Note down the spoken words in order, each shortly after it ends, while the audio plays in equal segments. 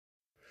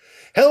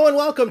Hello and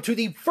welcome to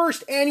the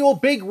first annual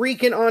Big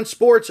Rican on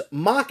Sports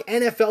mock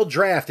NFL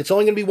draft. It's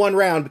only going to be one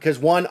round because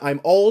one,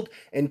 I'm old,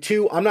 and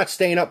two, I'm not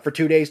staying up for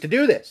 2 days to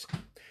do this.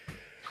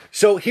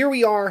 So here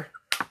we are,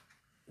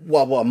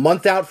 a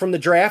month out from the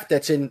draft.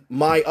 That's in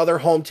my other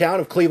hometown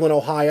of Cleveland,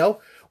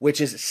 Ohio, which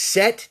is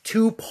set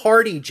to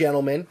party,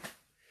 gentlemen.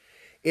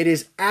 It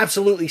is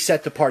absolutely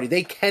set to party.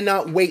 They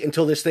cannot wait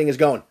until this thing is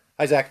going.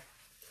 Hi, Zach.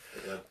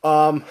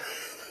 Hey,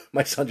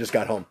 my son just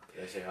got home.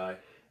 Can I say hi?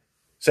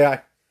 Say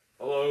hi.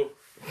 Hello.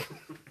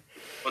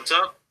 What's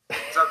up?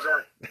 What's up,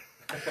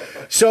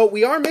 Zach? So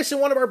we are missing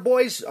one of our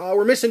boys.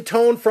 We're missing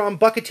Tone from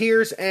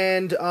Bucketeers,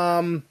 and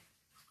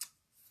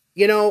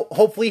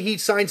hopefully he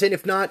signs in.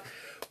 If not,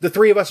 the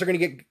three of us are going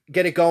to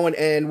get it going,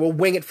 and we'll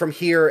wing it from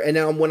here. And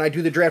then when I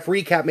do the draft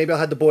recap, maybe I'll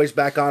have the boys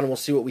back on, and we'll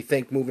see what we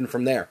think moving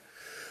from there.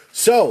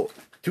 So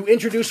to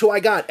introduce who I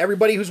got,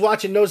 everybody who's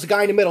watching knows the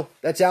guy in the middle.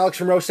 That's Alex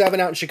from Row 7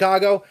 out in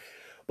Chicago.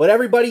 But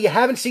everybody, you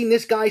haven't seen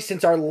this guy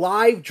since our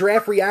live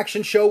draft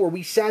reaction show where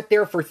we sat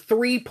there for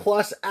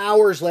 3+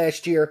 hours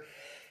last year,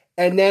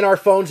 and then our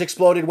phones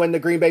exploded when the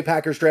Green Bay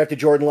Packers drafted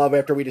Jordan Love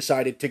after we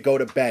decided to go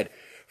to bed.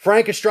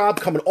 Frank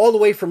Astrab coming all the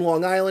way from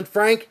Long Island.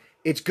 Frank,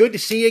 it's good to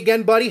see you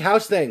again, buddy.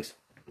 How's things?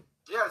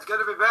 Yeah, it's good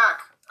to be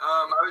back.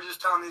 I was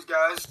just telling these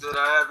guys that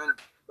I haven't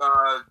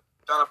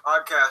done a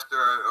podcast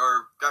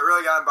or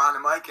really gotten behind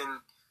the mic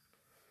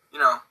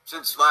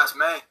since last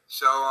May.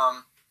 So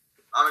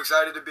I'm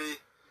excited to be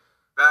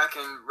back,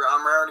 and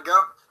I'm raring to go.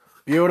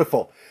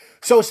 Beautiful.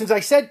 So since I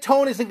said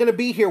Tone isn't going to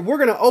be here, we're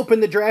going to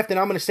open the draft, and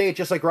I'm going to say it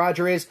just like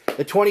Roger is.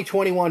 The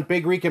 2021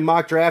 Big Rican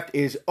mock draft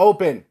is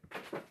open.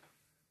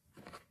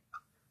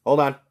 Hold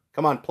on.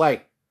 Come on,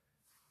 play.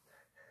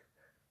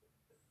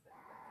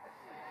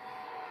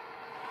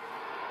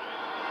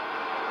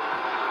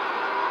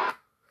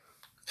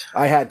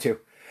 I had to.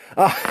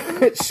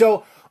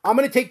 So I'm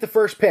going to take the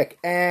first pick,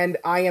 and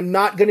I am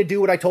not going to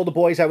do what I told the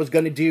boys I was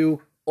going to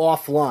do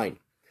offline.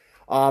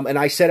 And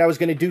I said I was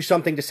going to do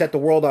something to set the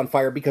world on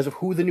fire because of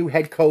who the new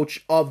head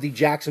coach of the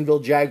Jacksonville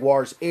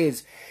Jaguars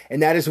is.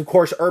 And that is, of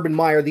course, Urban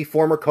Meyer, the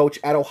former coach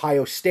at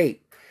Ohio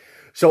State.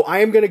 So I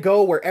am going to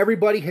go where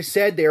everybody has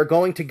said they are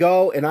going to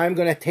go, and I'm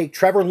going to take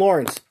Trevor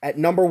Lawrence at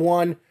number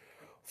 1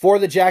 for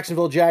the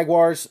Jacksonville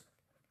Jaguars.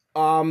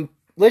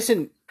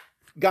 Listen,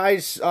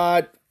 guys,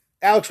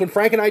 Alex, when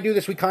Frank and I do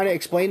this, we kind of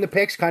explain the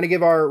picks, kind of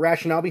give our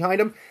rationale behind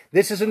them.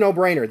 This is a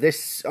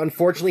no-brainer.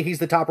 Unfortunately, he's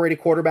the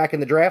top-rated quarterback in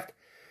the draft.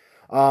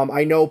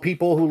 I know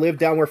people who live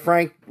down where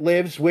Frank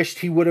lives wished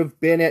he would have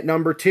been at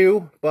number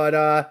 2,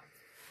 but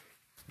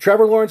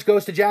Trevor Lawrence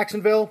goes to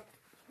Jacksonville.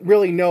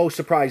 Really no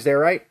surprise there,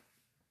 right?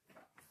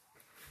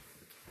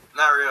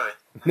 Not really.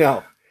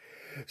 No.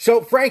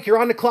 So, Frank, you're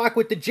on the clock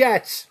with the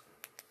Jets.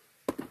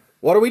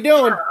 What are we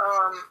doing?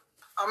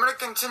 I'm going to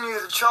continue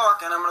the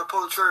chalk, and I'm going to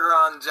pull the trigger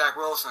on Zach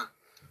Wilson.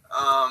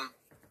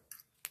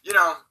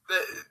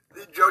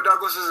 Joe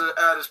Douglas is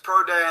at his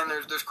pro day, and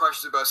there's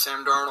questions about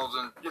Sam Darnold,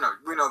 and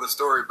we know the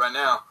story by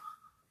now.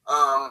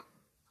 I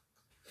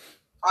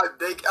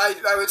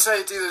would say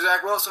it's either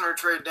Zach Wilson or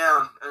trade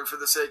down, and for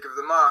the sake of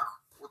the mock,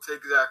 we'll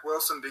take Zach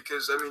Wilson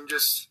because I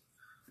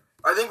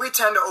think we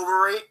tend to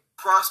overrate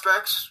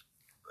prospects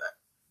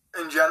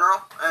in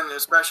general, and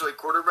especially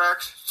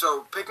quarterbacks.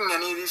 So picking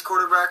any of these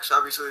quarterbacks,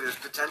 obviously there's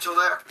potential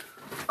there.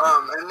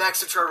 And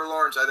next to Trevor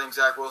Lawrence, I think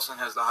Zach Wilson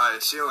has the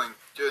highest ceiling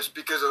just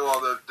because of all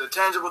the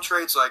tangible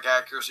traits like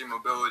accuracy,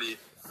 mobility,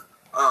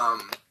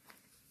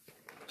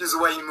 just the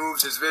way he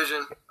moves, his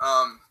vision.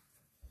 I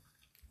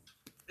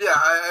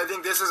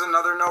think this is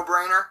another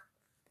no-brainer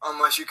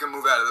unless you can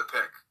move out of the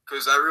pick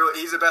because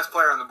he's the best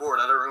player on the board.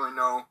 I don't really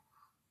know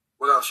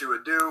what else you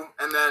would do.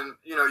 And then,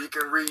 you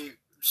can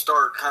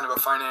restart kind of a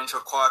financial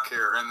clock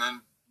here and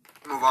then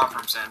move on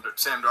from Sam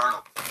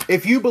Darnold.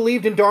 If you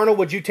believed in Darnold,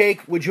 would you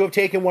have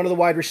taken one of the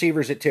wide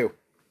receivers at 2?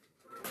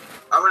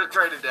 I would have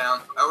traded down.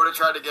 I would have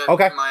tried to get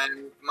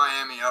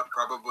Miami up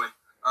probably.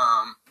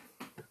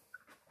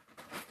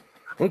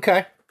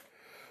 Okay.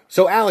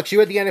 So, Alex, you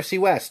had the NFC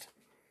West.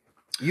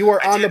 You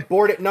are on the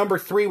board at number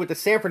 3 with the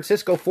San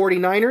Francisco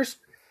 49ers.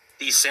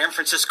 The San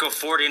Francisco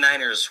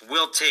 49ers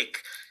will take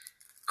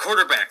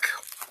quarterback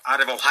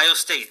out of Ohio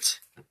State,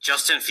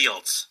 Justin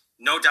Fields.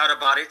 No doubt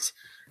about it.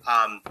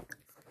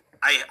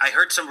 I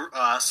heard some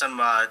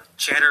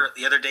chatter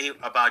the other day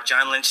about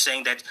John Lynch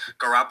saying that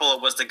Garoppolo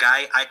was the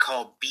guy. I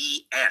call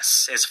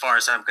BS as far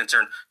as I'm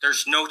concerned.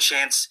 There's no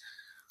chance,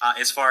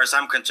 as far as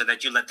I'm concerned,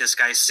 that you let this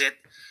guy sit.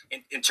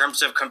 In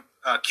terms of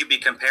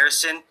QB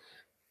comparison,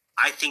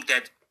 I think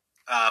that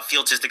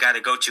Fields is the guy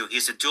to go to.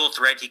 He's a dual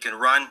threat. He can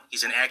run.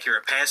 He's an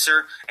accurate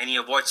passer, and he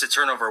avoids the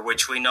turnover,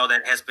 which we know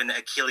that has been the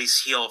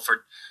Achilles heel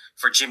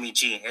for Jimmy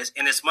G.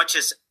 And as much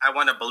as I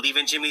want to believe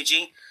in Jimmy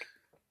G,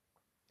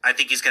 I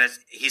think he's gonna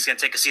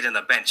take a seat on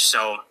the bench.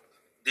 So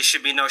this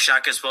should be no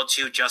shock as well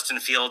too.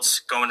 Justin Fields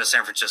going to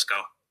San Francisco.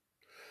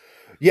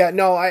 Yeah,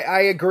 no,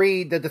 I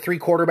agree that the 3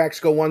 quarterbacks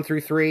go 1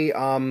 through 3.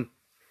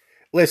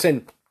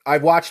 Listen,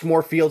 I've watched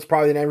more Fields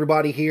probably than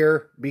everybody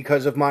here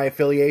because of my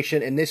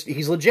affiliation, and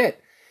he's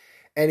legit.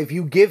 And if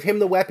you give him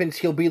the weapons,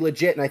 he'll be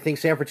legit. And I think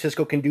San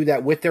Francisco can do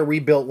that with their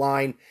rebuilt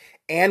line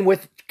and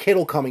with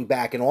Kittle coming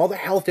back and all the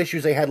health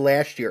issues they had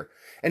last year.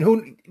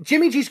 And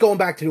Jimmy G's going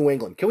back to New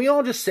England. Can we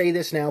all just say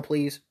this now,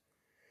 please?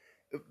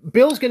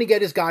 Bill's going to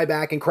get his guy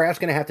back, and Kraft's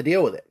going to have to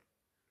deal with it.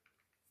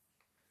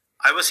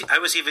 I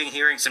was even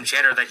hearing some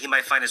chatter that he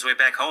might find his way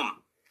back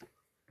home.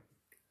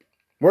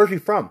 Where's he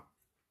from?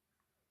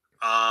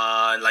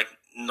 Like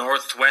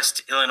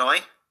Northwest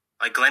Illinois,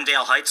 like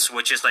Glendale Heights,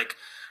 which is like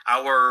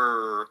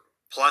hour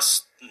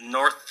plus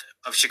north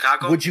of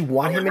Chicago. Would you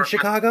want him in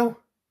Chicago?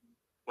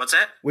 What's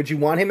that? Would you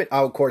want him?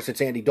 Oh, of course, it's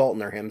Andy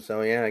Dalton or him,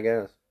 so yeah, I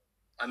guess.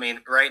 I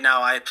mean, right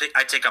now I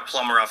take a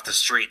plumber off the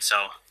street,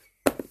 so.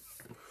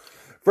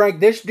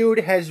 Frank, this dude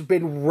has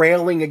been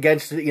railing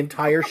against the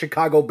entire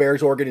Chicago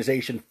Bears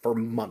organization for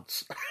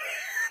months.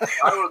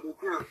 I would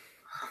too.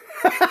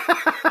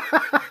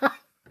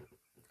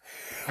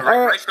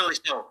 Rightfully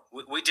so.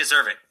 We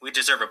deserve it. We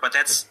deserve it. But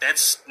that's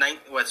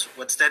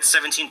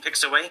 17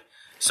 picks away.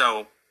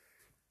 So.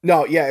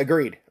 No, yeah,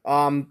 agreed.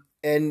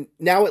 And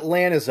now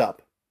Atlanta's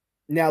up.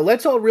 Now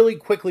let's all really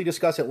quickly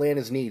discuss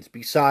Atlanta's needs.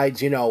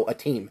 Besides, a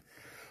team,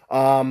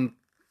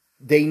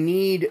 they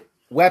need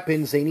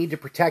weapons. They need to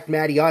protect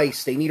Matty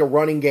Ice. They need a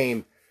running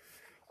game.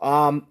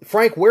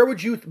 Frank, where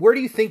do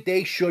you think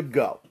they should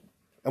go?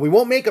 And we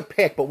won't make a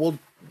pick, but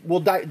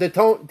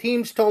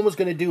team's tone was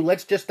going to do.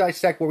 Let's just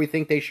dissect where we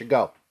think they should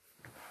go.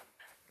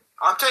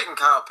 I'm taking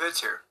Kyle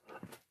Pitts here.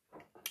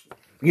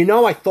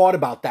 I thought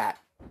about that.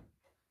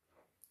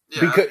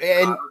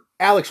 Yeah,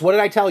 Alex, what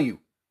did I tell you?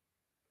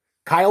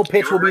 Kyle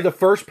Pitts will be the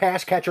first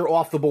pass catcher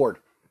off the board.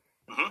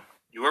 Mm-hmm.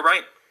 You were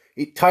right.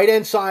 Tight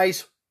end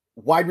size,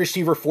 wide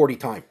receiver 40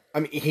 time.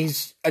 I mean,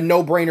 he's a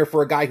no-brainer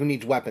for a guy who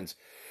needs weapons.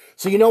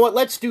 So you know what?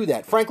 Let's do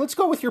that. Frank, let's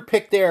go with your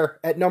pick there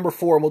at number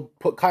 4, and we'll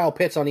put Kyle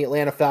Pitts on the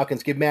Atlanta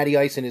Falcons, give Matty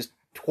Ice in his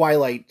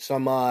twilight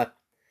some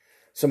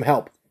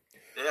help.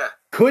 Yeah.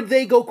 Could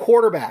they go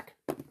quarterback?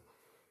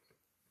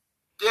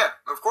 Yeah,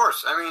 of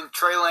course. I mean,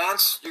 Trey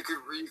Lance, you could,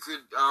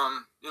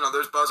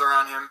 there's buzz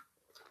around him.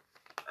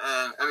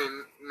 And, I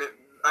mean,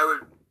 I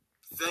would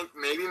think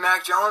maybe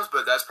Mac Jones,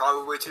 but that's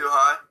probably too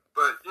high.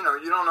 But, you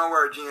don't know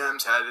where a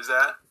GM's head is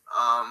at.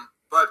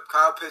 But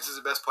Kyle Pitts is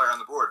the best player on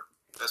the board.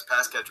 Best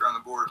pass catcher on the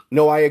board.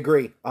 No, I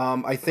agree.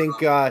 I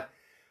think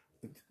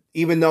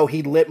even though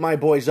he lit my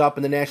boys up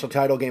in the national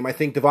title game, I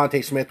think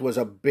Devontae Smith was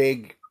a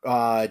big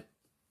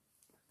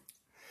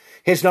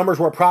his numbers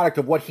were a product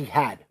of what he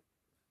had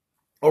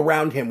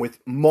around him with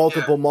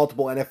multiple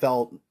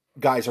NFL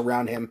guys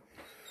around him.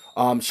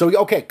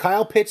 Okay,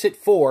 Kyle Pitts at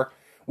 4,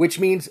 which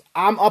means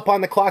I'm up on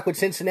the clock with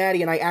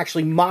Cincinnati, and I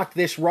actually mocked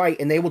this right,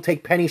 and they will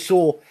take Penei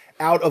Sewell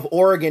out of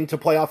Oregon to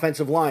play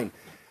offensive line.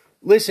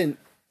 Listen,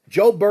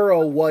 Joe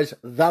Burrow was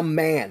the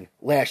man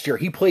last year.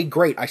 He played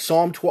great. I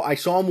saw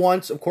him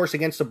once, of course,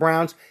 against the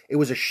Browns. It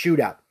was a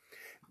shootout.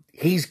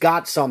 He's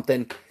got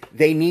something.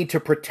 They need to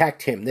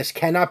protect him. This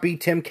cannot be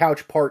Tim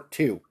Couch Part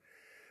 2.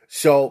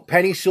 So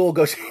Penei Sewell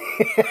goes...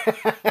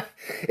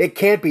 It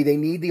can't be. They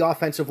need the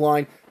offensive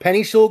line.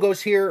 Penei Sewell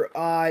goes here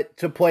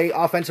to play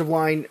offensive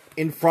line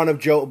in front of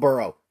Joe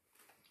Burrow.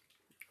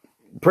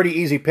 Pretty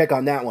easy pick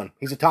on that one.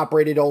 He's a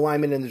top-rated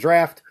O-lineman in the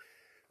draft.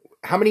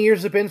 How many years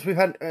has it been since we've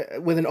had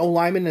with an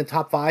O-lineman in the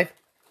top 5?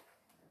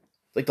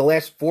 Like the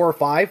last 4 or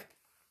 5?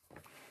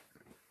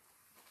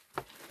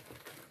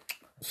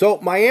 So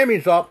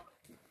Miami's up.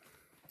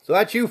 So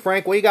that's you,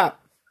 Frank. What you got?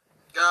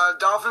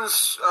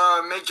 Dolphins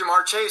make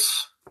Jamar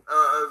Chase.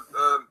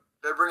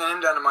 They're bringing him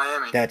down to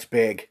Miami. That's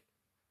big.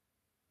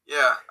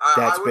 Yeah.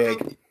 That's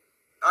big.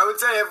 I would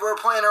say if we're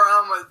playing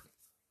around with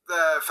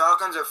the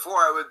Falcons at 4,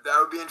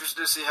 I would be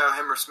interested to see how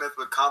him or Smith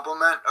would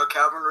complement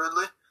Calvin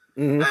Ridley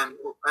and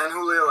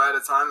Julio at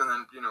a time, and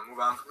then move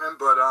on from him.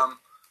 But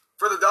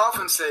for the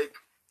Dolphins' sake,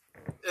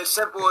 as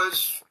simple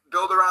as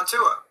build around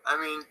Tua. I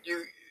mean,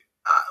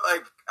 I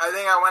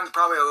think I went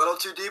probably a little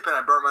too deep, and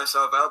I burnt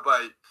myself out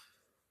by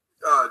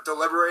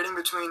deliberating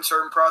between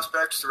certain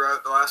prospects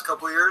throughout the last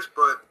couple of years.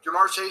 But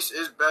Jamar Chase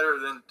is better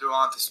than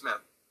Devonta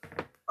Smith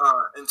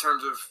in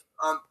terms of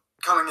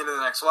coming into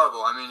the next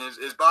level. I mean,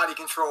 his body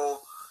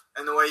control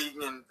and the way he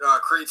can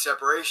create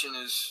separation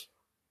is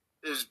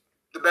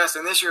the best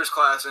in this year's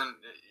class, and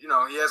he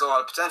has a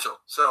lot of potential.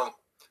 So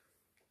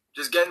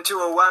just getting to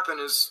a weapon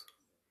is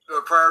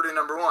priority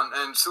number 1.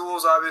 And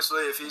Sewell's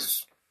obviously, if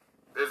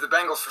the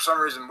Bengals for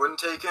some reason wouldn't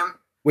take him,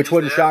 which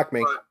wouldn't shock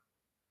me. But,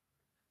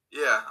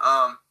 yeah,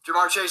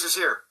 Jamar Chase is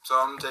here, so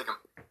I'm gonna take him.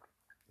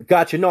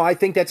 Gotcha. No, I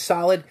think that's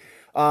solid.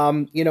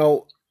 I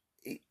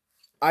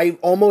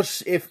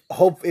almost if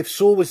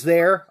Sewell was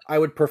there, I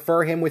would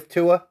prefer him with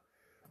Tua,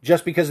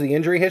 just because of the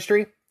injury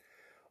history.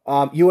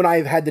 You and I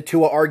have had the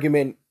Tua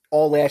argument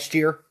all last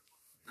year.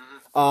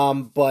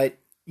 Mm-hmm. But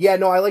yeah,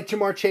 no, I like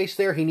Jamar Chase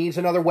there. He needs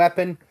another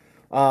weapon.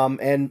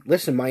 And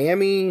listen,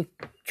 Miami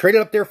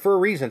traded up there for a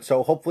reason,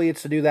 so hopefully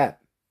it's to do that.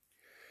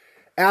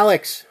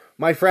 Alex,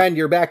 my friend,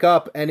 you're back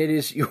up, and it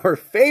is your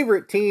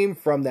favorite team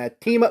from that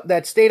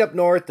state up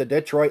north, the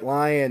Detroit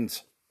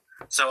Lions.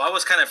 So I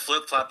was kind of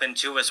flip-flopping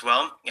too as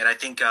well, and I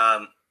think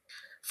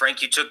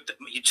Frank, you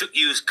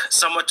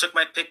somewhat took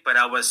my pick, but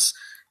I was,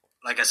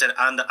 like I said,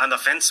 on the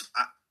fence.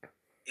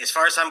 As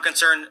far as I'm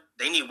concerned,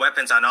 they need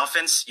weapons on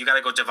offense. You got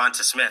to go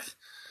Devonta Smith.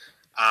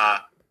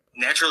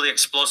 Naturally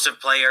explosive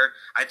player.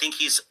 I think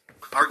he's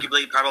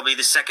arguably probably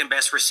the second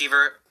best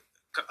receiver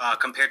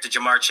compared to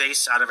Jamar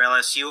Chase out of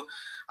LSU.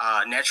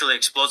 Naturally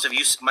explosive.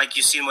 Mike,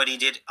 you've seen what he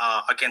did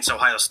against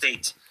Ohio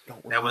State.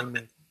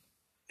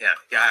 Yeah.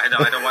 I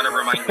don't want to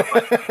remind you.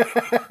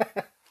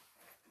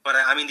 But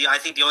I mean, I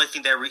think the only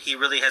thing that he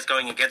really has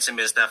going against him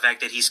is the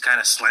fact that he's kind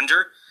of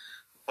slender.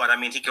 But I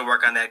mean, he can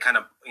work on that kind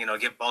of,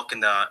 get bulk in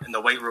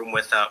the weight room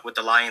with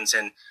the Lions.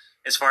 And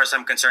as far as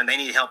I'm concerned, they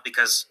need help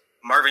because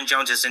Marvin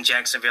Jones is in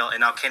Jacksonville,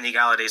 and now Kenny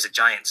Galladay is a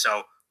Giant.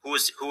 So who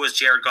is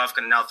Jared Goff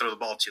going to now throw the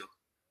ball to?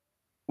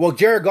 Well,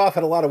 Jared Goff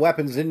had a lot of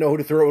weapons, didn't know who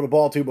to throw the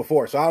ball to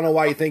before. So I don't know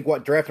why you think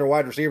drafting a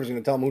wide receiver is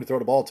going to tell him who to throw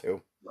the ball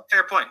to.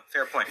 Fair point.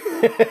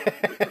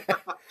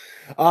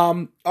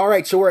 All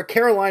right, so we're at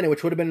Carolina,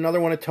 which would have been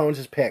another one of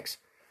Tones' picks.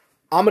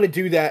 I'm going to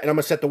do that, and I'm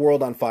going to set the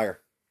world on fire.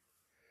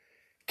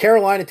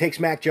 Carolina takes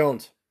Mac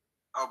Jones.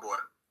 Oh, boy.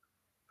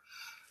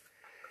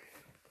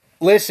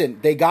 Listen,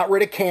 they got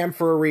rid of Cam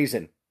for a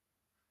reason.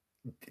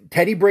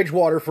 Teddy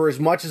Bridgewater, for as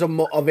much as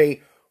of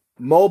a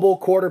mobile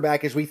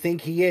quarterback as we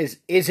think he is,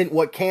 isn't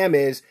what Cam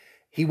is.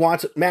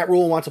 Matt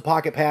Rule wants a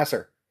pocket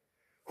passer.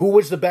 Who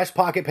was the best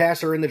pocket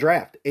passer in the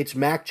draft? It's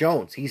Mac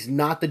Jones. He's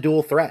not the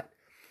dual threat.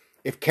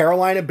 If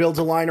Carolina builds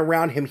a line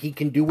around him, he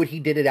can do what he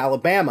did at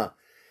Alabama.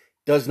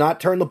 Does not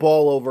turn the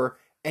ball over,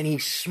 and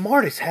he's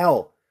smart as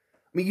hell.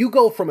 I mean, you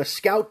go from a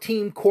scout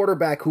team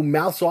quarterback who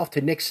mouths off to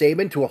Nick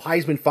Saban to a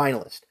Heisman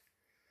finalist.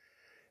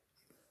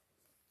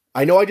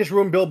 I know I just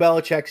ruined Bill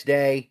Belichick's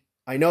day.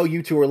 I know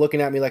you two are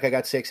looking at me like I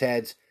got six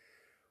heads.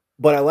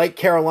 But I like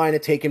Carolina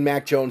taking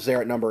Mac Jones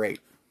there at number 8.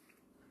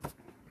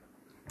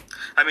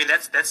 I mean,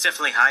 that's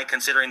definitely high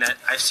considering that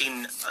I've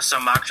seen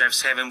some mock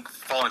drafts have him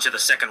fall into the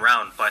second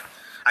round. But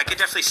I could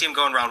definitely see him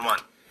going round 1.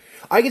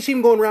 I can see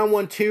him going round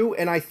 1 too.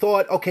 And I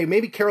thought, okay,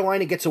 maybe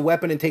Carolina gets a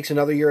weapon and takes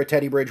another year at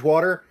Teddy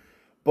Bridgewater.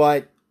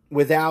 But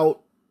I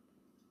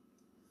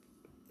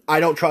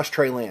don't trust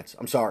Trey Lance.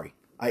 I'm sorry.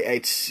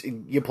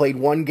 You played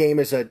one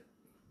game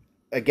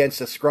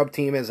against a scrub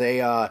team as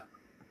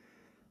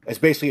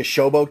basically a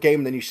showboat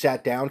game, and then you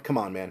sat down. Come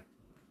on, man.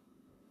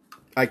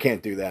 I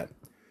can't do that.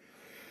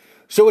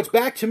 So it's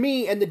back to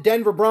me and the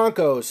Denver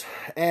Broncos,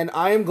 and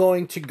I am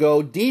going to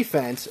go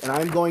defense, and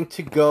I'm going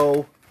to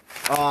go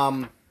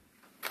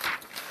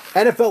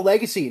NFL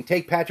legacy and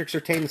take Patrick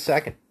Surtain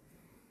II.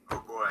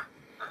 Oh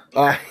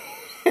boy.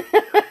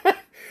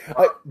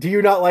 Do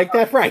you not like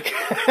that, Frank?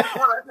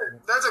 Well,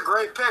 that's a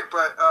great pick,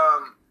 but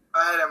I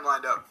had him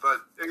lined up.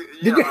 But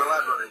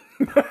elaborate.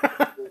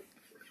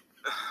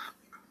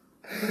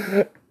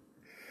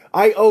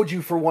 I owed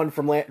you for one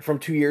from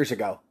 2 years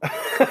ago.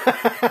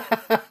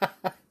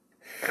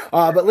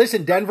 But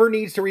listen, Denver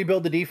needs to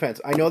rebuild the defense.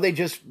 I know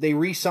they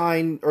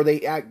re-signed or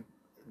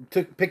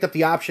picked up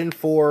the option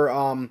for.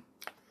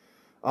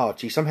 Oh,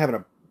 geez, I'm having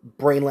a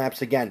brain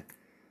lapse again.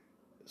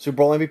 Super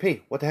Bowl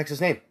MVP. What the heck's his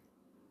name?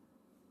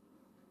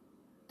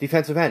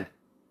 Defensive end.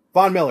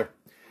 Von Miller.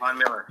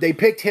 They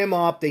picked him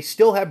up. They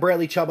still have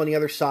Bradley Chubb on the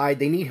other side.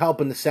 They need help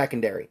in the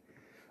secondary.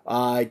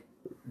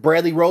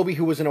 Bradley Roby,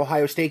 who was an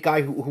Ohio State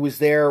guy who was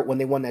there when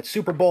they won that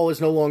Super Bowl, is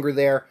no longer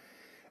there.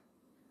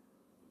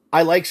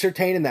 I like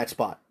Surtain in that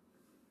spot.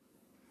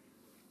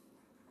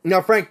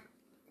 Now, Frank,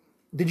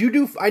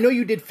 I know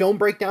you did film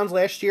breakdowns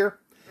last year,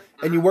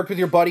 and you worked with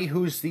your buddy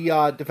who's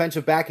the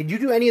defensive back. Did you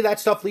do any of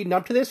that stuff leading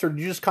up to this, or did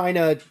you just kind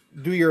of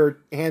do your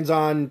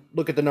hands-on,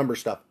 look at the number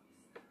stuff?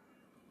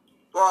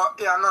 Well,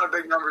 yeah, I'm not a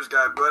big numbers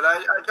guy, but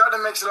I tried to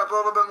mix it up a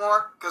little bit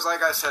more because,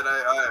 like I said,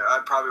 I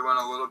probably went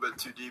a little bit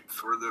too deep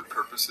for the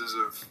purposes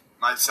of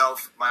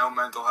myself, my own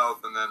mental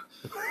health, and then,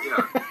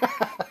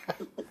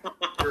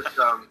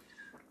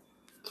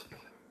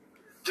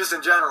 just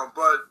in general.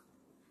 But,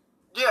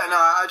 yeah, no,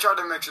 I tried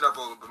to mix it up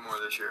a little bit more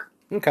this year.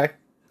 Okay.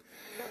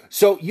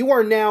 So you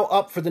are now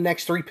up for the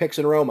next 3 picks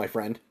in a row, my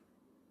friend.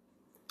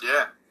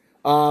 Yeah.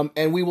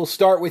 And we will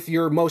start with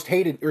your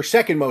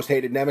second most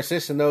hated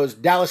nemesis, and those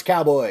Dallas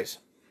Cowboys.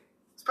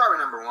 It's probably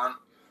number 1.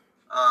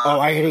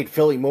 I hate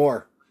Philly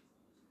more.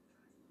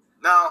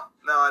 No,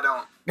 I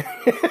don't.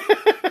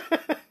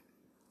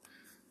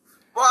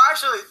 Well,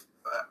 actually,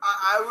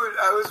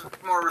 I was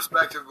more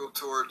respectable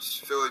towards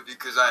Philly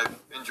because I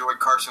enjoyed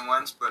Carson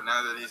Wentz, but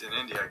now that he's in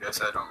Indy, I guess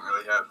I don't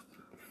really have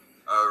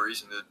a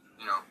reason to,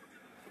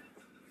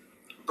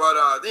 But,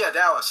 yeah,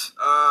 Dallas.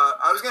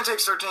 I was going to take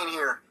Surtain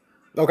here.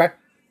 Okay.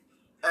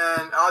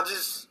 And I'm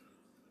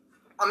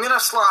going to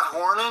slot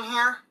Horn in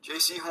here,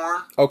 J.C.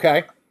 Horn.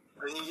 Okay.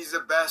 I think he's the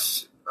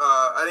best.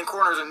 I think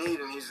corner's a need,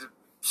 and he's the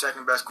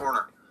second best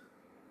corner.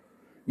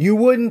 You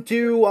wouldn't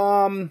do,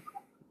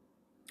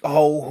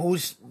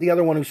 who's the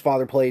other one whose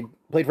father played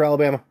for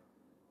Alabama?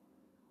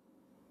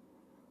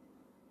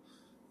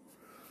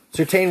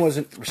 Surtain was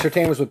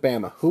with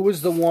Bama. Who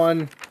was the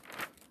one?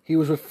 He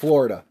was with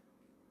Florida.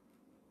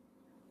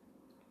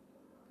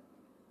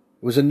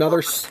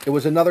 It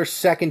was another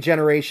second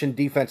generation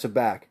defensive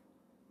back.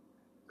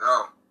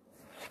 Oh.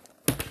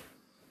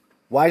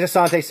 Why is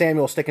Asante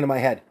Samuel sticking in my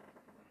head?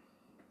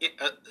 Yeah,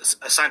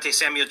 Asante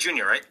Samuel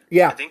Jr., right?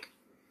 Yeah. I think.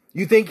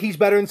 You think he's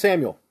better than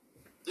Samuel?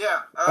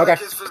 Yeah, I like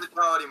his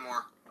physicality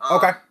more.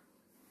 Okay.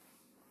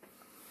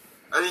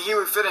 I think he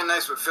would fit in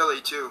nice with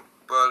Philly, too.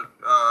 But,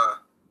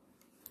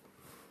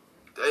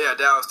 yeah,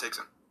 Dallas takes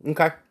him.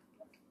 Okay.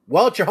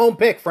 Well, it's your home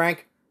pick,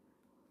 Frank.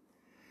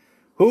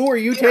 Who are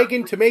you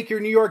taking to make your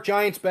New York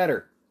Giants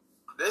better?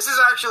 This is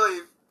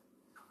actually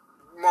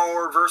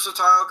more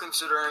versatile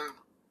considering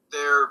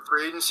their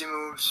free agency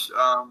moves,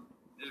 a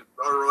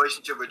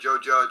relationship with Joe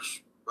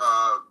Judge,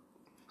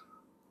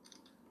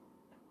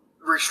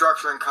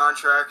 restructuring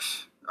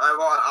contracts. I have a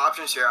lot of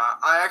options here.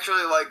 I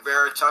actually like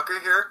Vera Tucker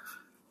here.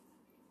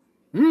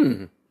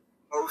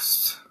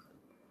 Most.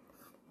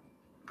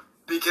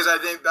 Because I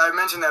think, I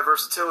mentioned that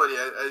versatility.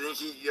 I think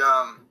he,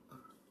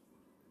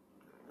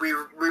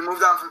 we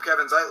moved on from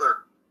Kevin Zeitler.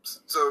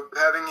 So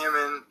having him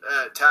in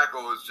at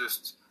tackle is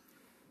just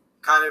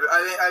kind of,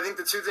 I think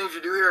the two things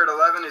you do here at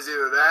 11 is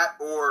either that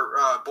or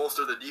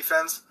bolster the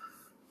defense.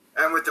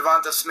 And with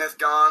Devonta Smith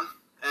gone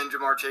and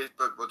Jamar Chase,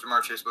 but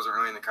Jamar Chase wasn't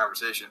really in the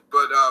conversation.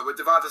 But with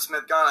Devonta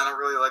Smith gone, I don't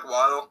really like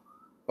Waddle.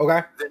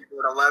 Okay. They go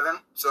at 11.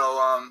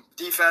 So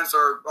defense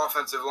or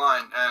offensive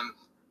line, and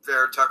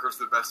Vera Tucker's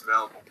the best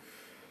available.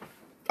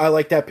 I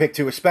like that pick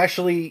too,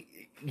 especially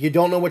you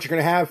don't know what you're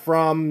going to have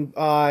from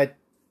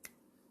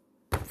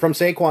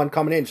Saquon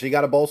coming in, so you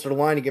got to bolster the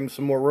line and give him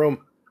some more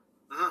room.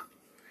 Mm-hmm.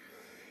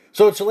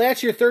 So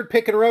that's your third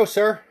pick in a row,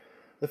 sir.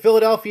 The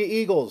Philadelphia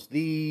Eagles,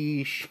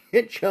 the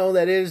shit show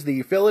that is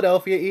the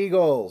Philadelphia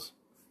Eagles.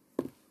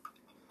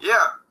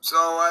 Yeah, so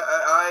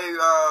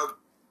I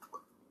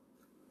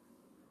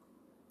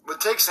would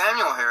take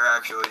Samuel here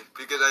actually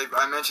because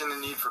I mentioned the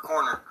need for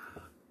corner.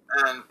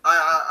 And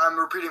I'm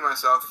repeating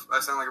myself. I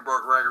sound like a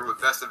broken record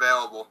with best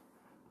available.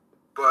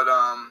 But,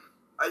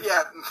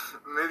 yeah,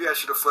 maybe I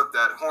should have flipped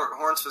that.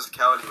 Horn's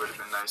physicality would have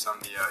been nice on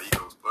the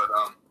Eagles. But,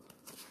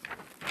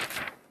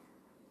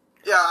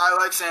 yeah, I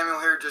like Samuel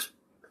here just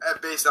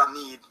based on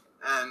need.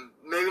 And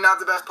maybe not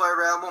the best player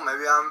available.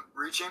 Maybe I'm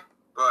reaching.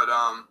 But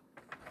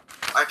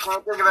I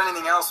can't think of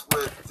anything else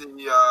with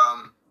the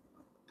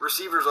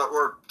receivers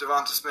or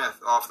Devonta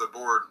Smith off the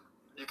board.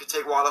 You could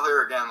take Waddle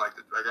here again, like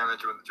I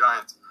mentioned with the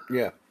Giants.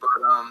 Yeah. But,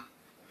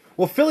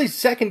 well, Philly's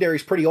secondary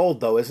is pretty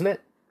old, though, isn't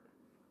it?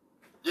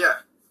 Yeah.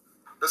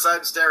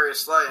 Besides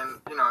Darius Slay,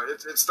 and,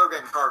 it's still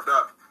getting carved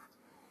up.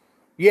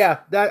 Yeah,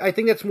 I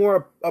think that's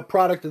more a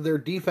product of their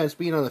defense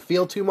being on the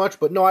field too much,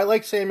 but no, I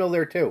like Samuel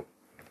there, too.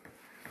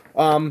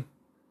 You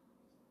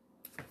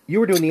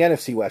were doing the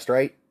NFC West,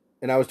 right?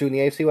 And I was doing the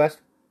AFC West,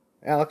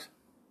 Alex?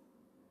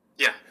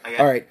 Yeah.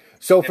 All right.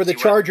 So for the NFC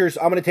Chargers,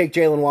 I'm going to take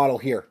Jalen Waddle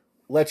here.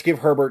 Let's give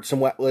Herbert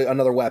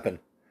another weapon.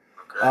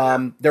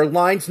 Their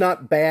line's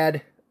not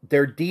bad.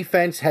 Their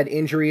defense had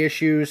injury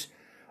issues.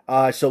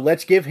 So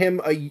let's give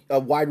him a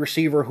wide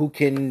receiver who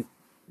can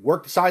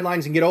work the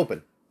sidelines and get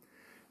open.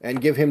 And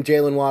give him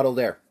Jalen Waddle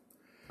there.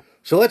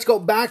 So let's go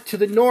back to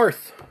the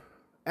north.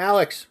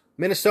 Alex,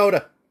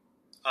 Minnesota.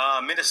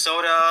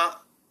 Minnesota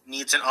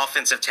needs an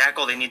offensive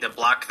tackle. They need to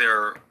block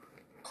their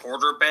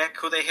quarterback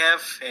who they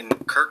have in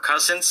Kirk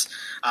Cousins.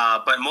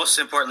 But most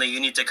importantly, you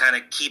need to kind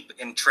of keep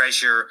and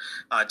treasure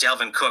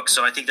Dalvin Cook.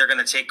 So I think they're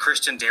going to take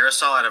Christian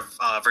Darrisaw out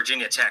of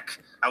Virginia Tech.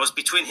 I was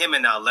between him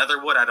and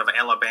Leatherwood out of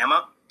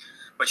Alabama.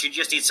 But you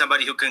just need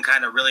somebody who can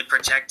kind of really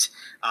protect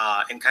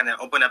and kind of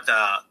open up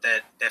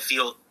that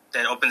field,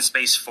 that open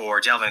space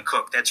for Dalvin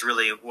Cook. That's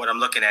really what I'm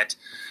looking at.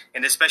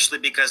 And especially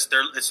because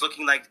it's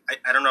looking like,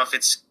 I don't know if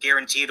it's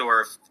guaranteed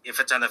or if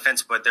it's on the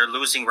fence, but they're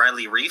losing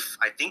Riley Reif,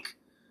 I think,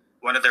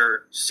 one of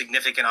their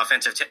significant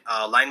offensive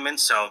linemen.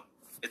 So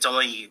it's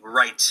only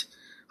right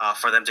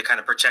for them to kind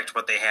of protect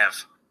what they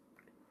have.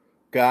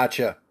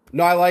 Gotcha.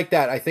 No, I like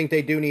that. I think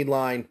they do need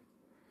line.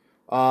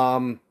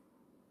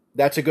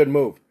 That's a good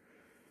move.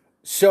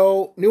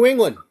 So, New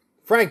England.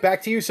 Frank,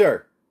 back to you,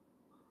 sir.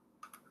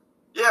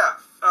 Yeah.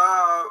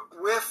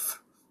 With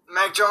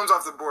Mac Jones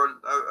off the board,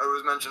 I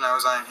was mentioning I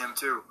was eyeing him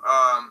too.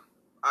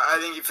 I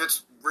think he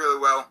fits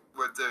really well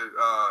with the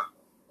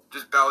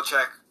just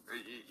Belichick,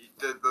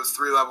 those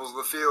three levels of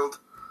the field.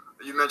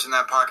 You mentioned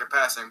that pocket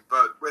passing,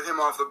 but with him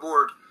off the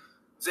board,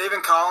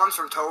 Zaven Collins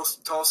from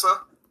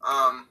Tulsa,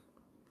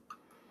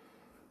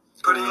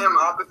 putting him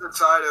opposite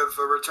side of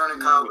a returning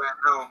Kyle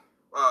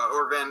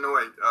Van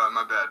Noy,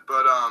 my bad.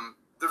 But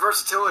the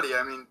versatility,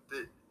 I mean,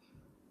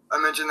 I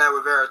mentioned that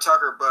with Vera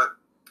Tucker, but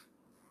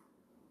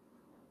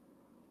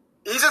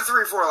he's a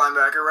 3-4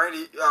 linebacker,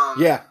 right?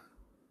 Yeah.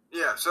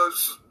 Yeah, so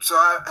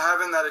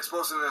having that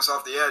explosiveness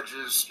off the edge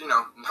is,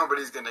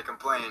 nobody's going to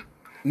complain.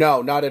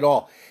 No, not at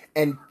all.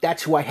 And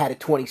that's who I had at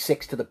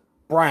 26 to the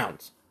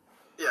Browns.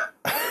 Yeah.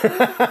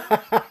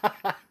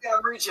 Yeah,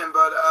 I'm reaching,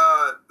 but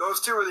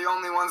those two are the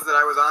only ones that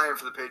I was eyeing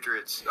for the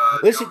Patriots.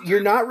 Listen,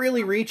 you're not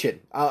really reaching.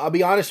 I'll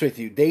be honest with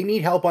you. They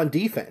need help on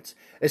defense,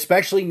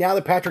 especially now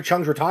that Patrick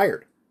Chung's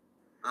retired.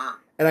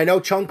 And I know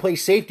Chung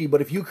plays safety,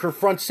 but if your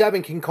front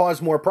seven can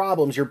cause more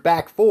problems, your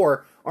back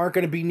four aren't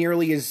going to be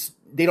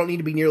they don't need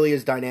to be nearly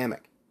as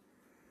dynamic.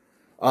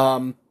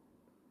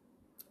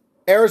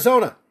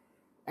 Arizona.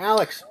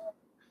 Alex.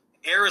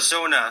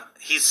 Arizona,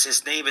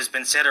 his name has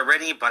been said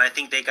already, but I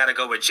think they got to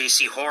go with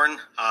J.C. Horn.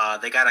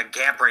 They got a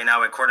gap right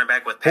now at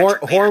cornerback with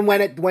Patrick Horn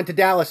went to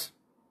Dallas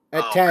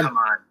at 10. Come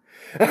on.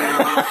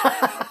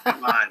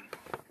 Come on.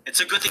 It's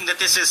a good thing that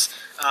this is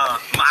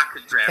mock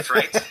draft,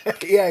 right?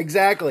 Yeah,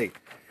 exactly.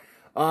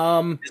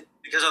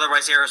 Because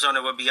otherwise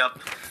Arizona would be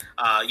up,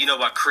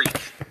 creek.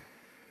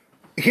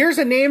 Here's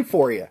a name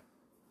for you.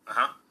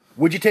 Uh-huh.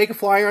 Would you take a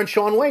flyer on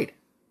Shaun Wade?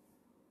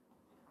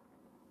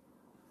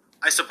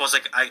 I suppose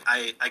I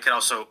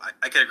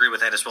could agree with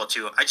that as well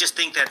too. I just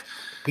think that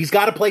he's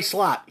got to play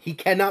slot. He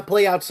cannot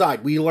play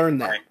outside. We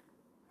learned that.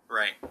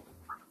 Right.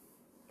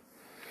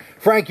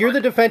 Frank, you're the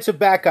defensive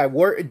back guy.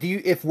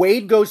 If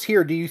Wade goes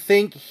here, do you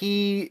think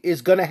he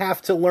is going to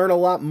have to learn a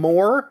lot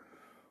more,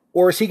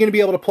 or is he going to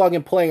be able to plug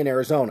and play in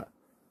Arizona?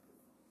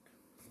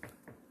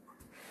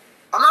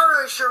 I'm not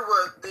really sure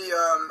what the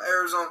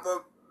Arizona.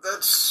 Well,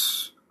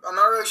 I'm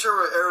not really sure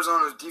what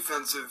Arizona's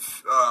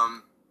defensive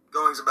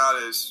goings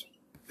about is.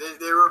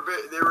 They were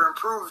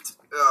improved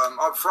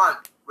up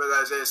front with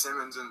Isaiah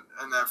Simmons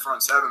and that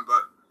front seven,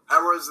 but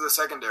how was the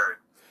secondary?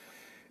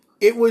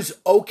 It was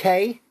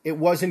okay. It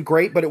wasn't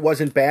great, but it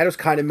wasn't bad. It was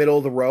kind of middle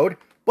of the road.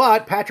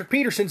 But Patrick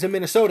Peterson's in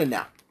Minnesota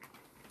now.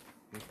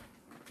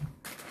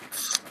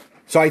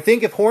 So I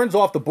think if Horn's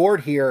off the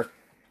board here,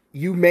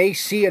 you may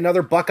see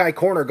another Buckeye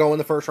corner go in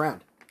the first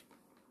round.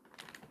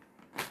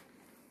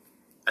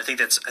 I think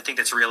that's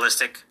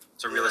realistic.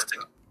 It's a realistic.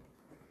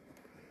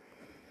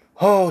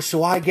 Oh,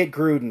 so I get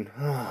Gruden.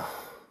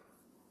 Oh,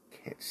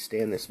 can't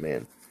stand this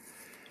man.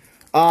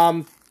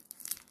 You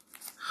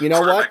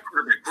know what?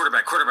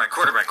 Quarterback.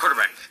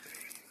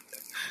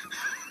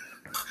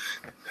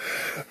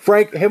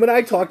 Frank, him and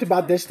I talked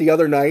about this the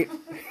other night.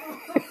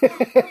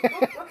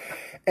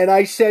 And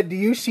I said, do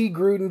you see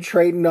Gruden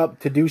trading up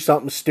to do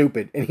something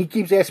stupid? And he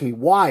keeps asking me,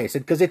 why? I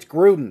said, because it's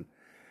Gruden.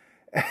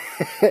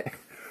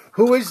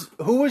 Who was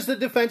the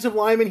defensive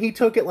lineman he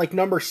took at like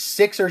number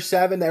 6 or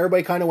 7 that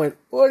everybody kind of went,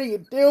 what are you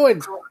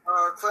doing?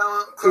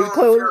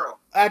 Farrell.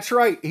 That's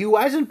right. He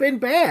hasn't been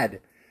bad.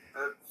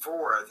 At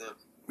 4, I think.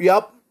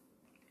 Yep.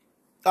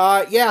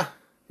 Yeah.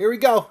 Here we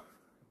go.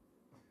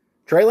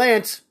 Trey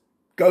Lance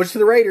goes to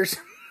the Raiders.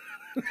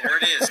 There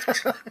it is.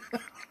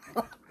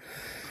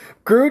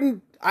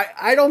 Gruden,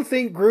 I don't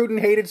think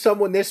Gruden hated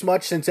someone this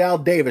much since Al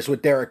Davis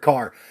with Derek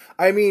Carr.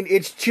 I mean,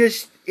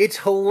 it's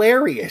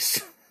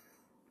hilarious.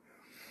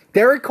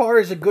 Derek Carr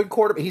is a good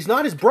quarterback. He's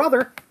not his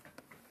brother.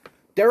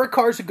 Derek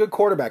Carr's a good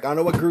quarterback. I don't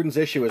know what Gruden's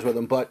issue is with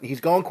him, but he's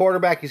going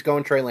quarterback. He's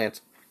going Trey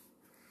Lance.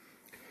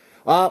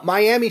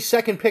 Miami's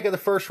second pick of the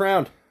first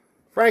round.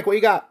 Frank, what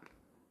you got?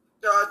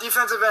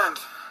 Defensive end.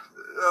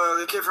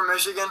 The kid from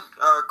Michigan,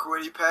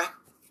 Kwity Paye.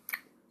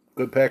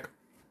 Good pick.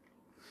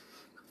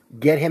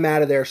 Get him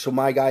out of there so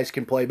my guys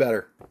can play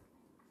better.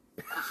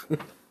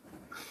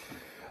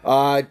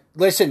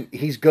 Listen,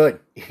 he's good.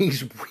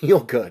 He's real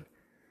good.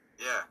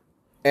 Yeah.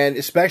 And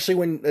especially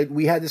when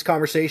we had this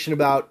conversation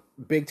about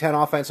Big Ten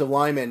offensive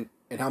linemen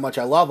and how much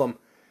I love them.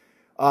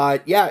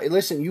 Yeah,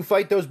 listen, you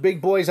fight those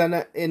big boys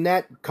in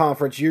that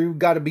conference, you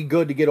got to be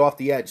good to get off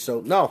the edge.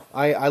 So, no,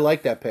 I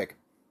like that pick.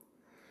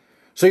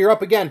 So you're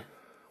up again,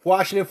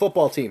 Washington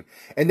football team.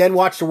 And then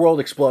watch the world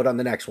explode on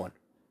the next one.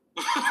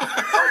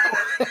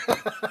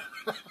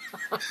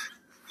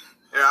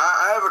 Yeah,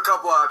 I have a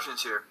couple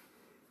options here.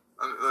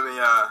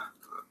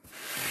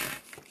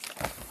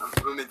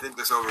 Let me think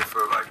this over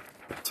for like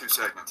 2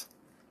 seconds.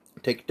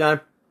 Take your time.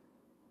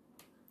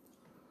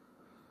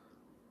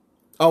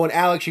 Oh, and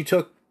Alex, you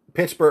took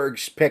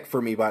Pittsburgh's pick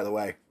for me, by the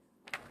way,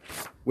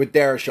 with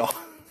Darrisaw.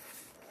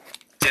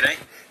 Did I?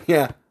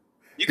 Yeah.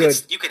 You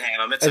good. You can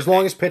have him. It's as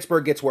long as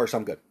Pittsburgh gets worse,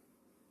 I'm good.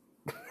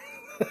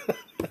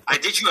 I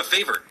did you a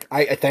favor.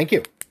 I thank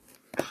you.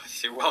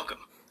 You're welcome.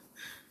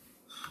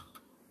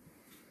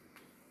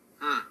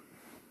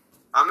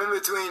 I'm in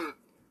between.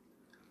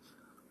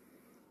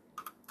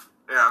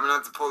 Yeah, I'm gonna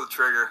have to pull the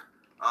trigger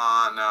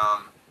on.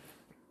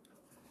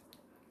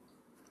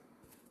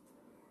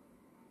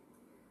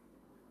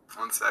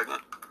 1 second.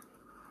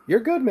 You're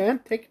good, man.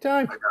 Take your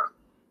time. I got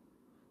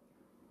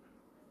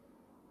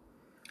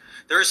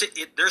it. There's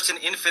an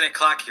infinite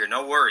clock here.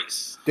 No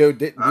worries,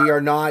 dude. We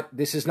are not.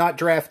 This is not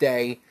draft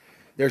day.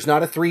 There's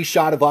not a 3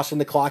 shot of us and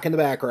the clock in the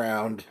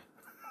background.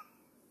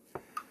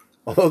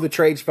 Although the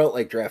trades felt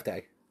like draft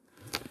day.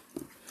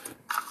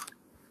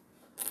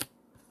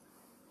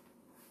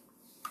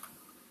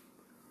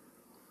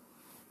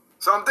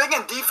 So I'm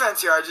thinking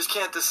defense here. I just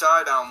can't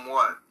decide on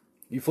what.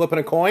 You flipping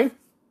a coin?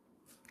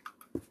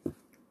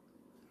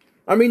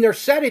 I mean, they're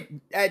set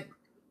at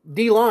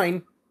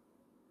D-line.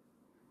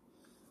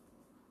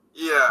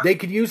 Yeah. They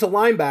could use a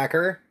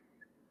linebacker.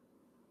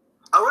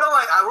 I would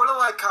have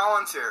liked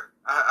Collins here.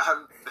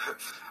 I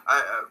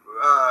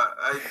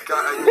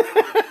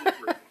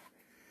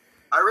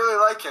really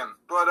like him,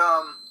 but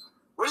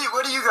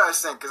what do you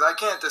guys think? Because I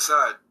can't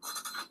decide.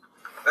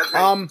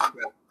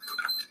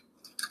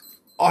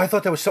 Oh, I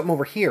thought that was something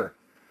over here.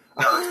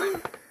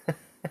 No,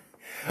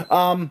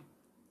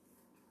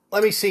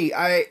 let me see.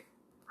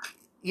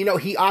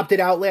 he opted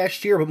out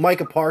last year, but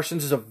Micah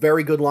Parsons is a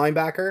very good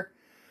linebacker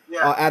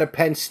out of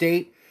Penn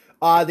State.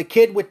 The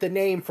kid with the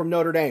name from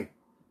Notre Dame.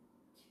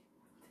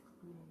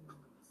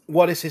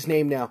 What is his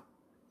name now?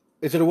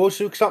 Is it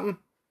Owusu something?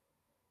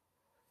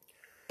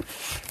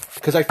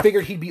 Because I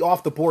figured he'd be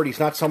off the board. He's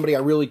not somebody I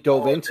really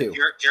dove into.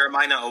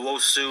 Jeremiah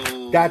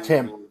Owusu. That's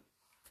him.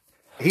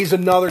 He's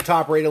another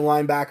top-rated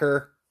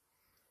linebacker.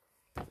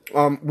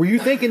 Were you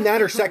thinking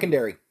that or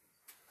secondary?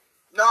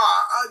 No,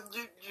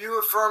 you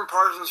affirmed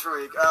Parsons for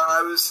me.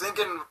 I was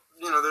thinking,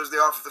 there's the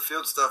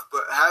off-the-field stuff,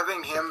 but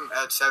having him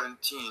at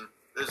 17,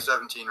 there's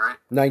 17, right?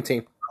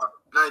 19.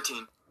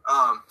 19.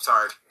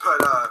 Sorry.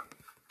 But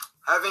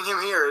having him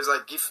here is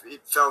like he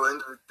fell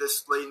into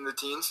this late in the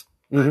teens.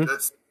 Mm-hmm.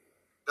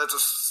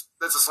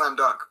 That's a slam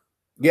dunk.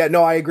 Yeah,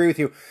 no, I agree with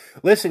you.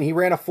 Listen, he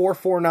ran a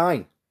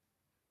 4.49.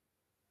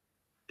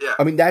 Yeah.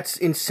 I mean, that's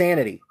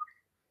insanity.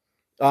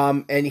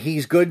 And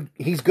he's good.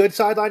 He's good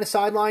sideline to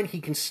sideline. He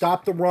can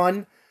stop the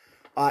run.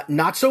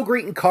 Not so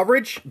great in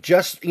coverage.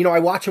 Just, I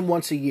watch him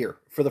once a year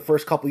for the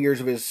first couple years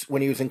of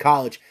when he was in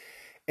college.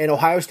 And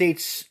Ohio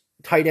State's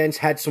tight ends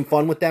had some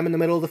fun with them in the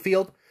middle of the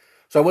field.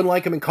 So I wouldn't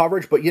like him in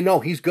coverage, but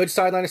he's good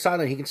sideline to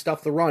sideline. He can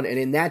stuff the run. And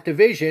in that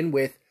division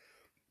with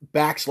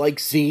backs like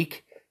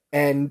Zeke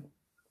and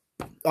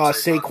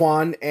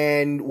Saquon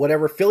and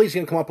whatever Philly's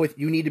going to come up with,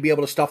 you need to be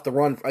able to stuff the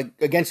run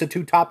against the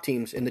two top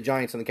teams in the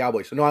Giants and the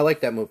Cowboys. So, no, I like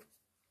that move.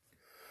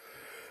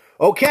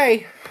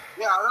 Okay.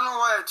 Yeah, I don't know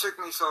why it took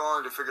me so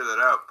long to figure that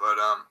out, but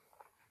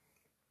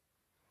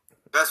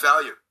best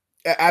value.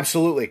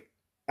 Absolutely.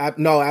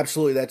 No,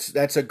 absolutely.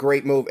 That's a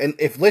great move. And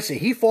if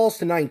he falls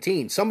to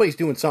 19, somebody's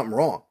doing something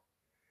wrong.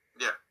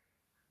 Yeah.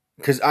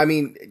 Because, I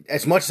mean,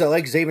 as much as I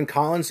like Zaven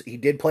Collins, he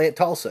did play at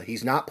Tulsa.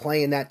 He's not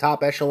playing that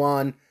top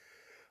echelon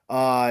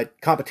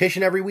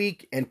competition every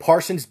week, and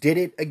Parsons did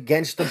it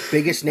against the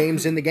biggest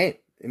names in the game.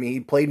 I mean,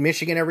 he played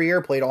Michigan every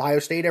year, played Ohio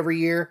State every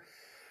year.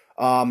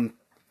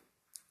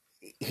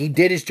 He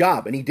did his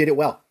job, and he did it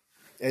well.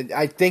 And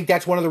I think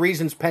that's one of the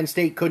reasons Penn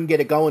State couldn't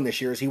get it going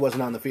this year is he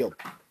wasn't on the field.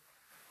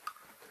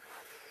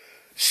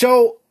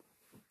 So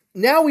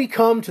now we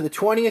come to the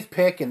 20th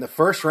pick in the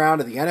first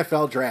round of the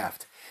NFL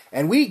draft,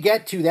 and we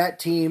get to that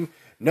team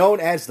known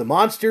as the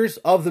Monsters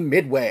of the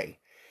Midway,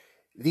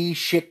 the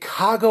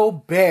Chicago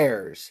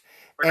Bears.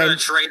 We're going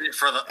to trade it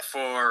for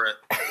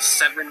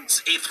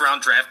 8th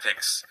round draft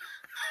picks.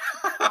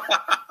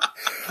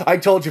 I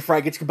told you,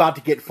 Frank, it's about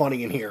to get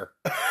funny in here.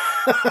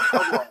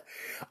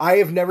 I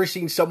have never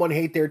seen someone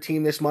hate their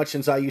team this much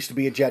since I used to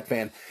be a Jet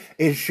fan.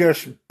 It's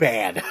just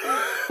bad.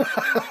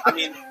 I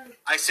mean,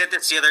 I said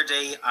this the other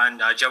day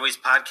on Joey's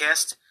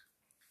podcast,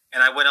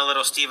 and I went a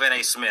little Stephen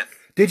A. Smith.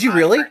 Did you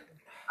really?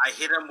 I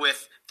hit him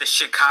with the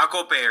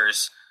Chicago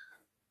Bears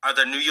are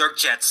the New York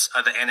Jets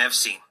of the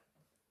NFC.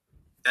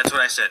 That's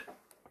what I said.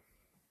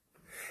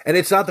 And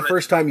it's not the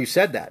first time you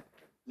said that.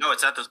 No,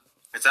 it's not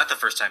the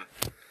first time.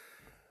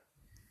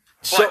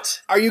 So,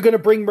 but, are you going to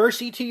bring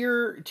mercy to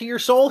your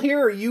soul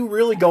here, or are you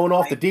really going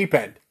off the deep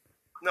end?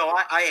 No,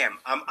 I am.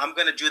 I'm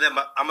going to do them.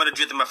 I'm going to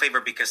do them a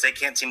favor because they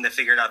can't seem to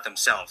figure it out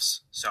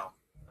themselves. So,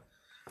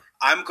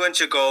 I'm going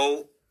to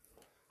go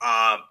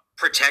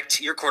protect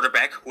your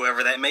quarterback,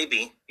 whoever that may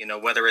be.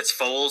 Whether it's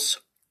Foles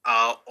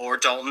or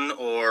Dalton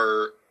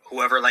or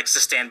whoever likes to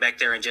stand back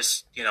there and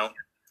just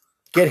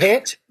get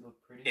hit.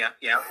 Yeah.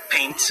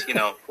 Paint.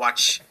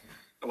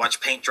 Watch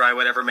paint dry,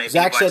 whatever may be.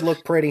 Zach said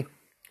look pretty.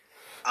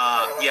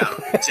 Yeah,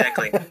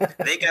 exactly.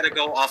 They got to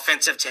go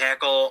offensive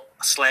tackle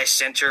 /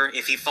 center.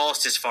 If he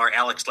falls this far,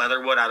 Alex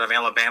Leatherwood out of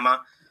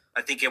Alabama,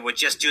 I think it would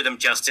just do them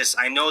justice.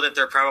 I know that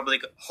they're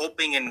probably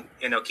hoping and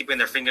keeping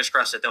their fingers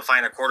crossed that they'll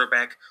find a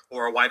quarterback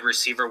or a wide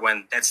receiver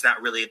when that's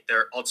not really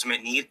their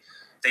ultimate need.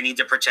 They need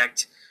to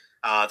protect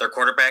their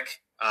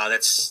quarterback.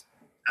 It's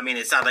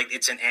not like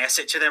it's an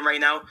asset to them right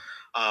now.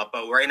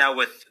 But right now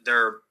with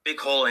their big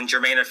hole in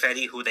Jermaine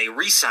Ifedi, who they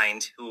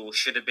re-signed, who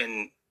should have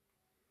been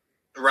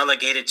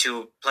relegated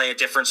to play a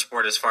different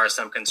sport as far as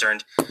I'm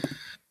concerned.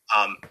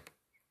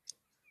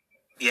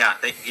 You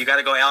got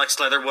to go Alex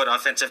Leatherwood,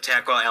 offensive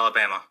tackle,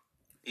 Alabama.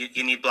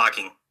 You need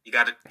blocking. You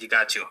got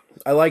to.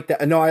 I like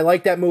that. No, I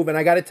like that move, and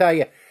I got to tell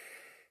you,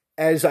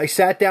 as I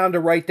sat down to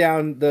write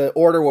down the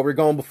order where we're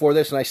going before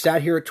this, and I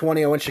sat here at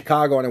 20, I went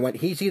Chicago, and I went,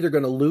 he's either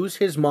going to lose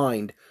his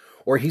mind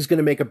or he's going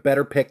to make a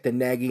better pick than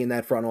Nagy in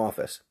that front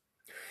office.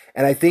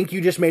 And I think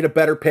you just made a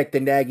better pick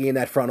than Nagy in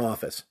that front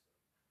office.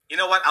 You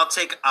know what? I'll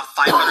take a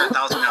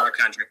 $500,000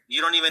 contract.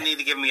 You don't even need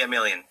to give me $1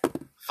 million.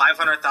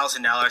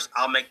 $500,000.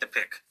 I'll make the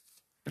pick.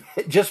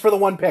 Just for the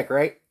one pick,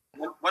 right?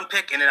 One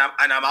pick, and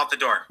I'm out the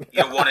door.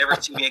 You won't ever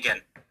see me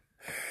again.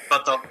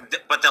 But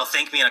they'll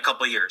thank me in a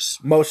couple of years.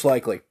 Most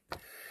likely.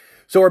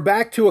 So we're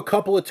back to a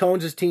couple of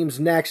Tones' teams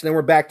next, and then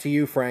we're back to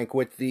you, Frank,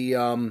 with the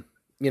Dolphins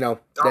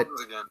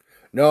again.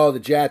 No, the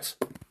Jets.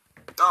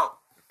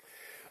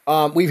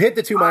 Oh. We've hit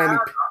the two Miami.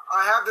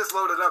 I have this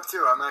loaded up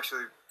too.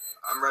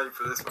 I'm ready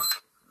for this one.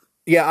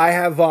 Yeah, I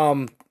have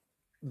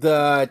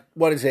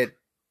what is it?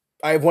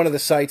 I have one of the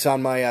sites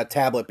on my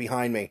tablet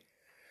behind me,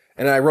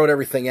 and I wrote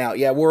everything out.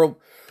 Yeah,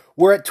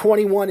 we're at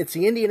 21. It's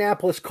the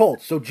Indianapolis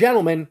Colts. So,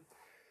 gentlemen,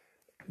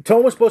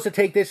 Tone was supposed to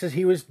take this as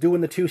he was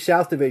doing the 2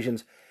 South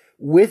divisions.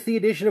 With the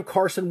addition of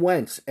Carson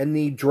Wentz and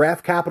the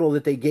draft capital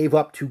that they gave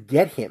up to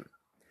get him,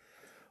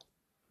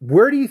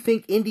 where do you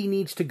think Indy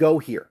needs to go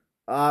here?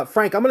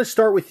 Frank, I'm going to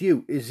start with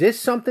you. Is this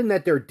something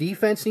that their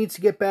defense needs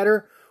to get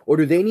better, or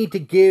do they need to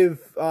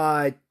give,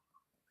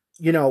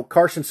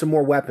 Carson some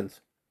more weapons?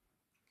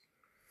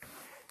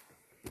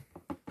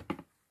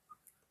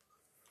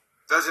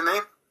 Does it me?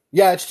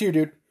 Yeah, it's you,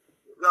 dude.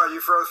 No,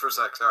 you froze for a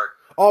sec. Sorry.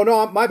 Oh,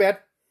 no, my bad.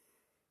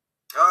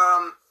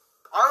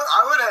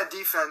 I would add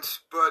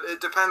defense, but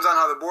it depends on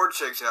how the board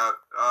shakes out.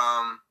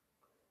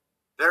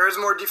 There is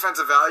more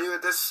defensive value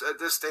at this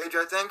stage,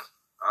 I think.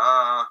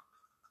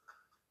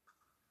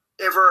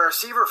 If a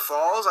receiver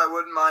falls, I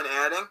wouldn't mind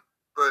adding,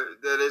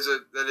 but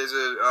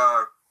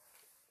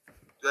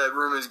that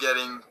room is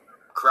getting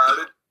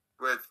crowded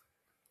with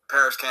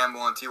Paris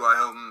Campbell and T.Y.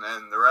 Hilton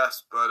and the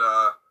rest. But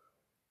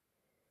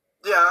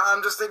yeah,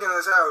 I'm just thinking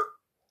this out.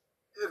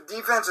 If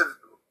defensive.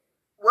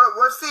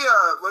 What's the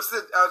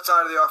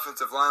outside of the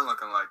offensive line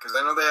looking like? Because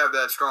I know they have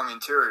that strong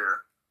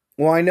interior.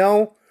 Well, I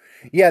know.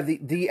 Yeah,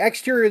 the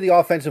exterior of the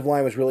offensive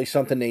line was really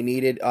something they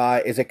needed.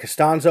 Is it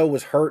Costanzo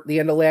was hurt the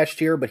end of last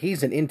year, but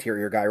he's an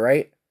interior guy,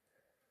 right?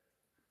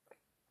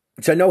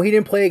 So I know he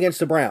didn't play against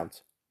the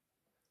Browns.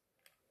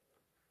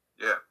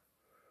 Yeah.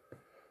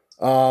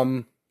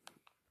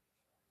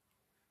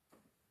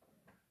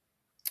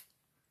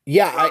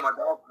 Yeah, I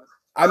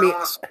don't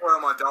want to spoil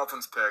my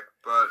Dolphins pick,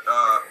 but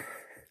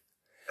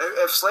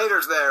if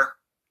Slater's there.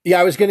 Yeah,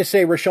 I was going to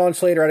say Rashawn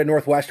Slater out of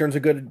Northwestern's a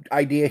good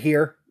idea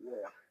here.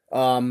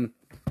 Yeah.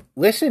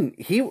 Listen,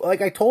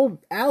 like I told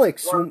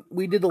Alex when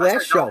we did the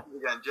last show.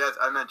 Again, Jets.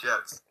 I meant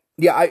Jets.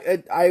 Yeah,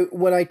 I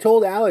when I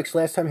told Alex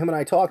last time him and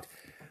I talked,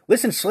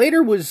 listen,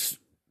 Slater was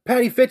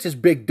Patty Fitz's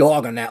big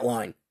dog on that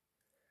line.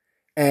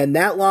 And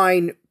that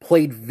line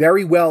played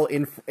very well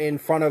in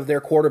front of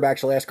their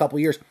quarterbacks the last couple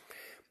of years.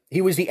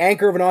 He was the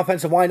anchor of an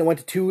offensive line that went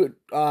to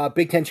 2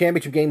 Big Ten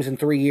championship games in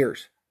 3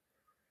 years.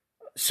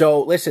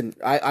 So, listen,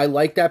 I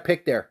like that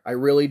pick there. I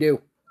really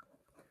do.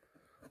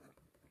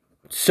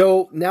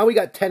 So, now we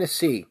got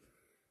Tennessee.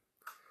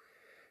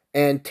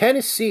 And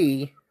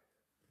Tennessee,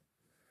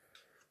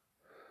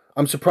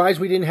 I'm surprised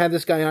we didn't have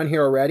this guy on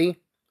here already.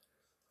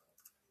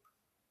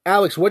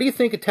 Alex, what do you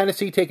think of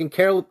Tennessee taking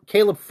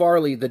Caleb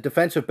Farley, the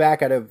defensive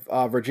back out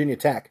of Virginia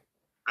Tech?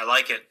 I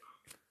like it.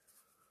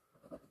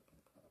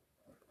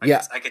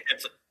 I could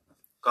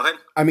go ahead.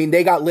 I mean,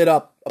 they got lit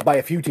up by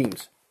a few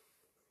teams.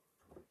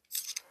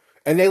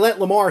 And they let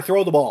Lamar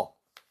throw the ball.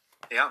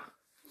 Yeah.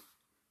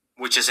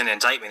 Which is an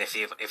indictment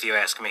if you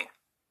ask me.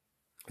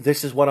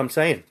 This is what I'm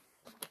saying.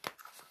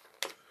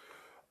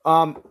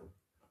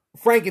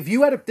 Frank, if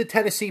you had the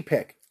Tennessee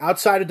pick,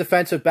 outside of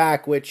defensive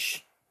back,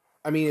 which,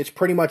 I mean, it's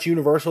pretty much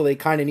universal, they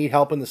kind of need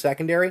help in the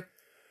secondary,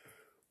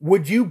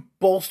 would you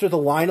bolster the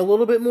line a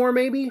little bit more,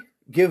 maybe?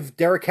 Give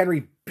Derrick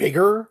Henry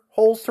bigger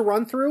holes to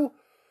run through?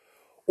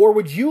 Or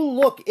would you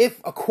look,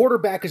 if a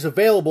quarterback is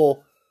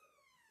available,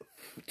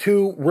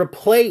 to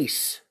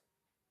replace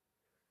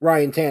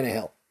Ryan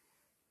Tannehill?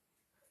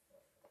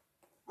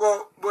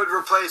 Well, would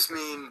replace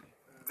mean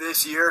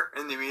this year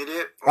in the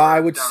immediate? I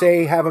would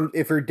say have him,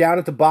 if you're down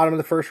at the bottom of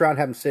the first round,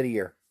 have him sit a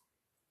year.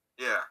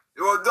 Yeah.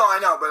 Well, no, I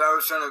know, but I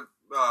was trying to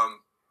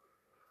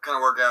kind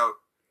of work out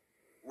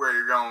where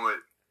you're going with,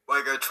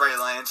 like a Trey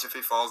Lance if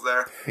he falls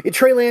there.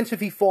 Trey Lance, if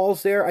he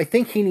falls there, I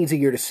think he needs a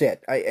year to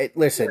sit.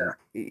 Listen.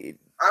 Yeah.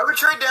 I would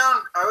trade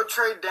down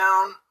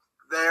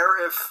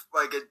there if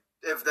that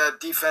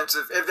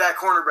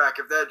cornerback,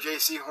 if that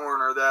J.C.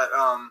 Horn or that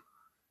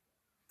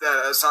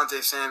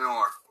Asante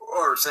Samuel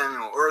or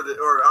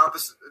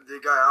the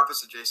guy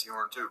opposite J.C.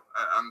 Horn too.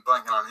 I'm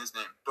blanking on his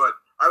name, but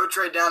I would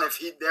trade down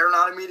if they're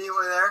not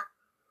immediately there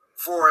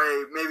for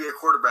maybe a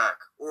quarterback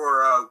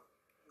or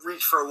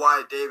reach for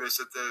Wyatt Davis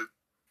at the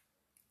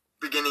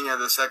beginning of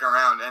the second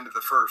round, end of the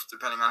first,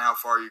 depending on how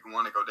far you can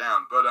want to go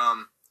down. But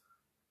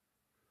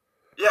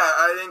yeah,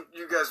 I think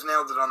you guys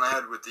nailed it on the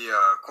head with the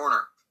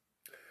corner.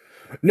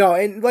 No,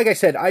 and like I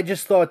said, I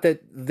just thought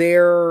that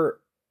their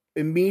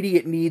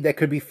immediate need that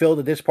could be filled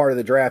at this part of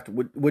the draft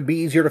would be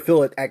easier to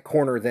fill it at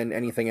corner than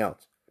anything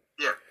else.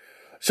 Yeah.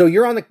 So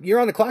you're on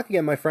the clock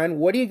again, my friend.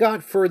 What do you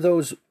got for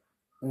those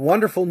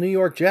wonderful New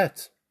York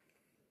Jets?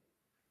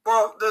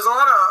 Well, there's a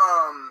lot of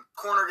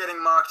corner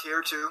getting mocked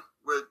here too.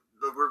 We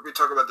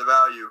talk about the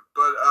value,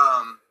 but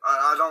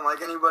I don't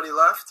like anybody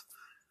left,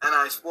 and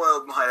I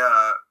spoiled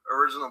my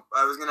original.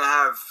 I was gonna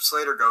have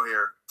Slater go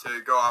here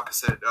to go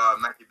opposite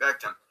Mackie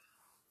Becton.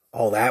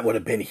 Oh, that would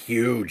have been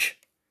huge.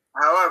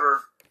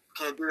 However,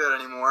 can't do that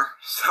anymore.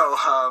 So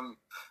I'm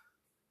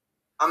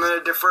going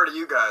to defer to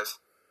you guys.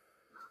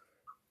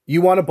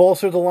 You want to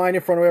bolster the line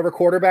in front of whatever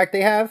quarterback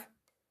they have?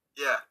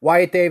 Yeah.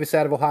 Wyatt Davis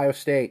out of Ohio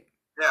State.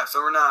 Yeah,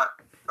 so we're not...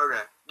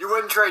 Okay. You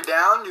wouldn't trade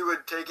down? You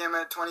would take him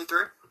at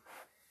 23?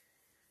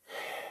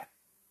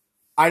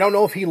 I don't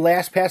know if he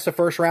lasts past the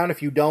first round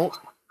if you don't.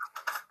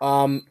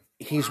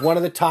 He's one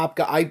of the top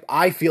guys.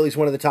 I feel he's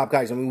one of the top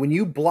guys. I mean, when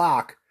you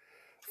block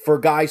for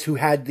guys who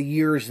had the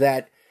years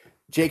that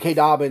J.K.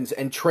 Dobbins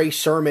and Trey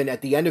Sermon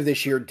at the end of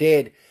this year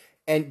did,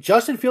 And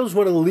Justin Fields is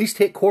one of the least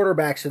hit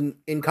quarterbacks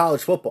in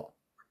college football.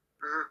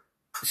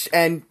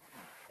 And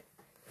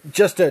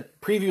just a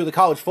preview of the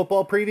college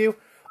football preview.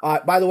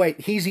 By the way,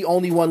 he's the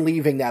only one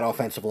leaving that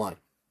offensive line.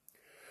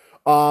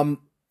 I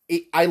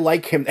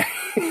like him.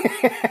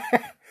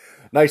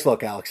 Nice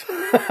look, Alex.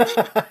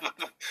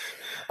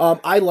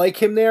 I like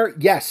him there.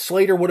 Yes,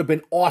 Slater would have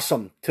been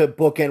awesome to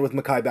bookend with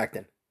Mekhi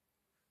Becton.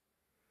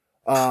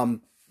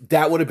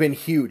 That would have been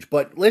huge.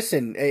 But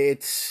listen,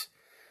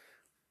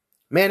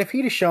 man, if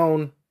he'd have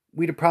shown,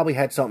 we'd have probably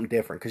had something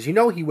different. Because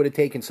he would have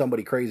taken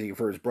somebody crazy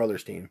for his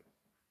brother's team.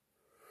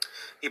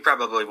 He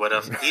probably would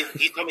have.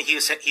 He told me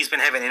he's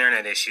been having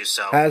internet issues.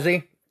 So has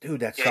he?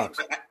 Dude, that sucks.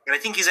 But I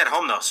think he's at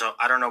home though, so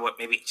I don't know what.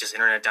 Maybe just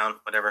internet down,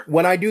 whatever.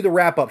 When I do the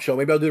wrap-up show,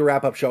 maybe I'll do the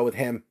wrap-up show with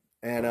him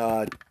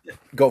and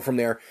go from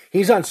there.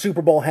 He's on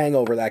Super Bowl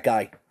hangover. That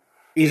guy.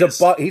 He's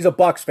a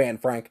Bucks fan,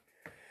 Frank.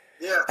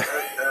 Yeah,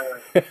 I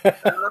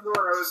remember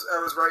when I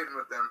was writing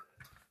with them.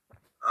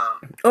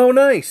 Oh,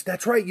 nice.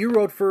 That's right. You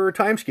wrote for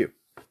TimeSkew.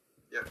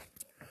 Yeah.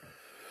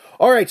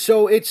 All right,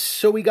 so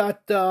we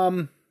got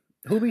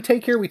who we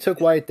take here? We took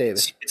Wyatt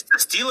Davis. It's the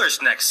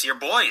Steelers next. Your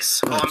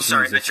boys. Oh, I'm Jesus.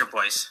 Sorry, not your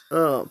boys.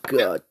 Oh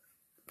God.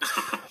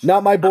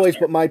 Not my boys,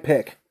 but my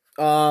pick.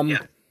 Yeah.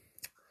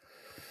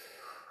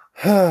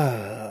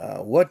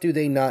 What do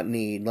they not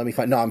need? Let me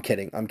find. No, I'm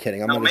kidding. I'm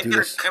going to do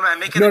this. Come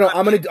on, make it. No,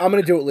 I'm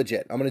going to do it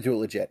legit.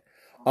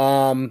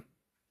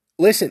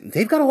 Listen,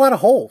 they've got a lot of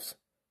holes.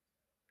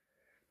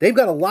 Any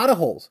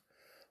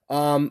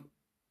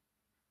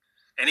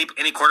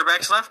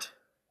quarterbacks left?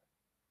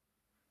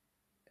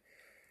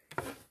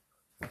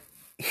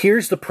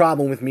 Here's the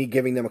problem with me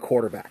giving them a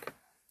quarterback.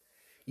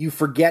 You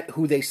forget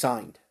who they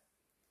signed.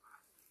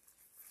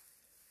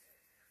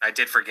 I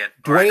did forget.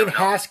 Dwayne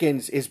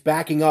Haskins is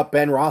backing up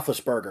Ben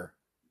Roethlisberger.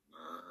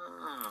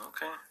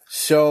 Okay.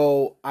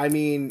 So, I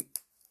mean,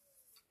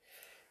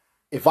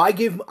 I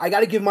got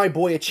to give my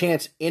boy a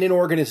chance in an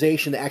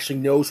organization that actually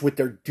knows what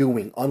they're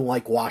doing,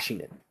 unlike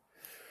Washington.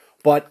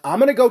 But I'm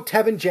going to go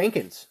Tevin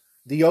Jenkins,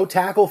 the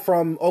O-tackle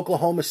from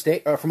Oklahoma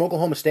State. Okay.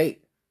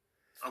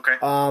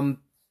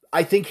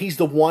 I think he's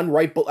the one,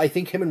 right? But I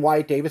think him and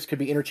Wyatt Davis could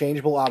be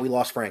interchangeable. We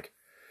lost Frank.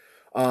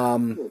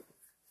 We're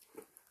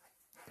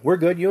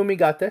good. You and me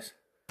got this.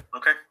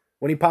 Okay.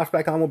 When he pops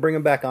back on, we'll bring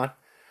him back on.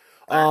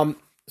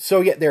 So,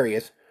 yeah, there he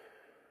is.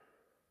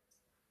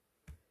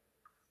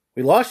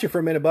 We lost you for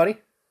a minute, buddy.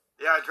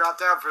 Yeah, I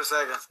dropped out for a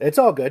second. It's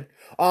all good.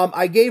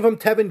 I gave him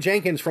Tevin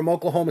Jenkins from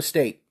Oklahoma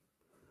State.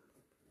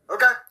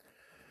 Okay.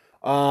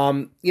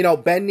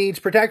 Ben needs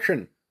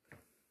protection.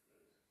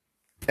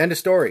 End of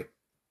story.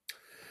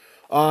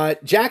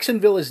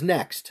 Jacksonville is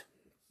next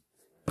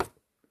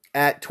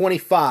at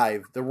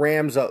 25. The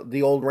Rams,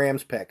 the old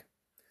Rams pick.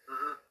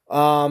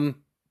 Mm-hmm.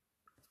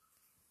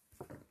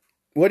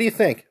 What do you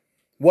think?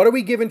 What are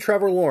we giving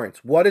Trevor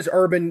Lawrence? What is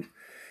Urban?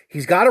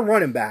 He's got a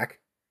running back.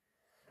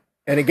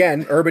 And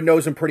again, Urban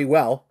knows him pretty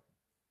well.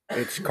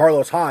 It's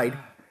Carlos Hyde,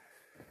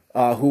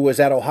 who was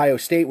at Ohio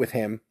State with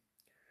him.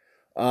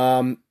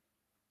 I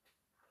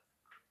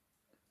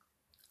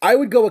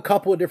would go a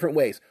couple of different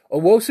ways.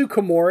 Owosu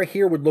Kamara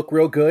here would look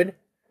real good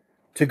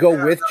to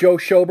go with Joe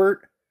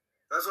Schobert.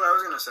 That's what I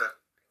was going to say.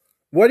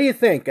 What do you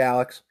think,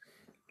 Alex?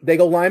 They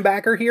go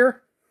linebacker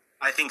here?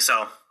 I think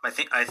so. I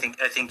think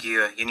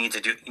you need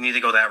to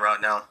go that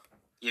route now.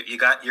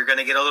 You're going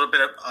to get a little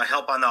bit of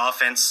help on the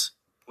offense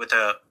with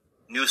a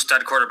new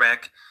stud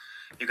quarterback.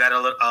 You got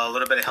a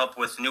little bit of help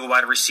with new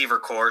wide receiver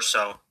core.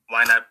 So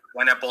why not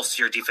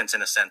bolster your defense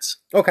in a sense?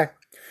 Okay.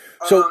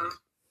 So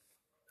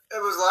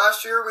it was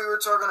last year we were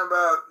talking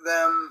about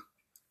them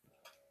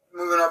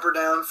moving up or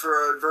down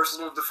for a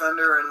versatile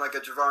defender and like a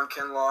Javon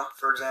Kinlaw,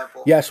 for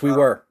example. Yes, we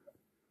were.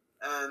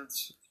 And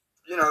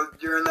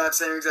you're in that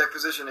same exact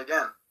position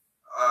again.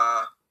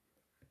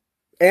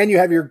 And you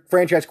have your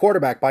franchise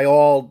quarterback by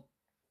all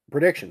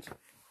predictions.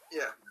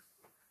 Yeah.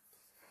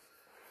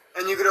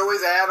 And you could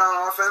always add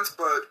on offense,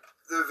 but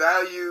the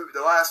value,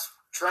 the last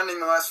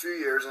few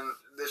years, and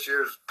this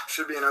year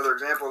should be another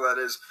example that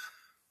is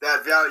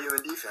that value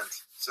in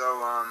defense.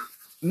 So,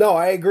 no,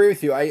 I agree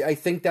with you. I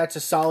think that's a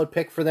solid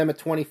pick for them at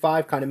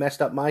 25. Kind of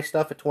messed up my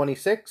stuff at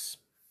 26.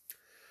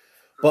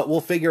 But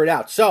we'll figure it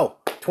out. So,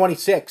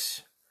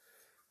 26.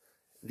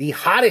 The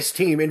hottest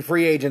team in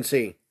free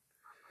agency.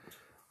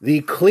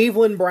 The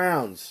Cleveland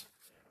Browns,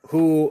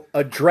 who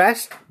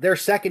addressed their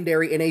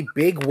secondary in a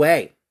big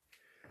way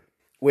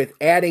with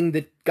adding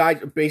the guys,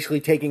 basically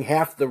taking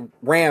half the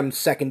Rams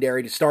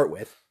secondary to start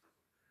with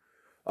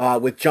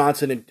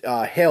Johnson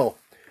and Hill.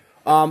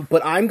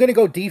 But I'm going to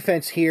go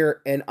defense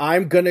here, and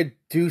I'm going to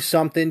do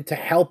something to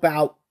help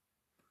out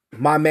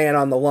my man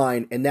on the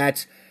line, and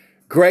that's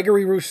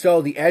Gregory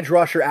Rousseau, the edge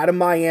rusher out of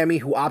Miami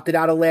who opted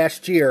out of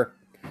last year.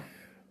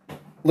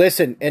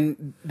 Listen,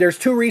 and there's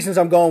two reasons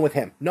I'm going with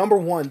him. Number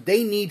one,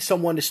 they need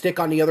someone to stick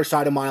on the other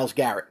side of Myles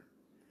Garrett.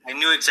 I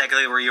knew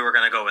exactly where you were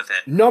going to go with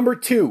it. Number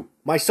two,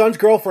 my son's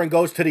girlfriend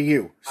goes to the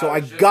U, so I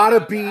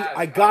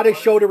gotta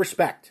show the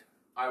respect.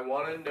 I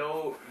want to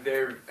know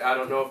I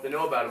don't know if they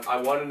know about him.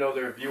 I want to know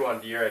their view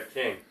on De'Aaron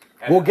King.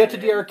 We'll get to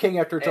De'Aaron King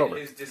after it's over.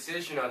 His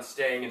decision on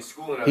staying in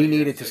school. He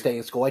needed to stay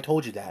in school. I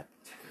told you that.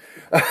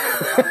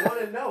 I want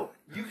to know.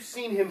 You've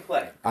seen him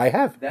play. I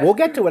have. We'll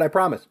get to it, I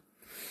promise.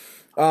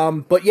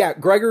 But yeah,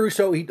 Gregory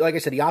Rousseau, like I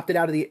said, he opted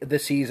out of the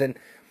season.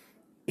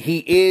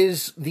 He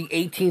is the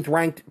 18th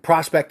ranked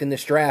prospect in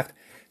this draft.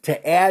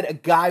 To add a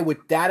guy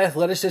with that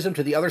athleticism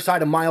to the other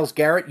side of Myles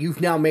Garrett, you've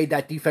now made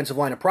that defensive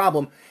line a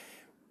problem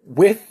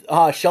with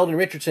Sheldon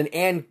Richardson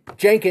and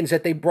Jenkins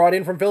that they brought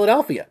in from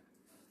Philadelphia.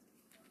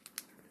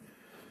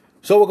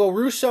 So we'll go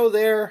Rousseau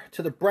there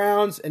to the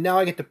Browns, and now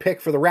I get to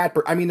pick for the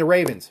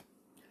Ravens.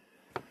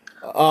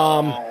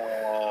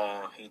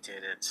 He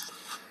did it.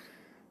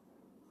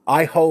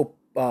 I hope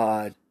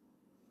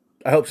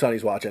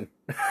Sonny's watching.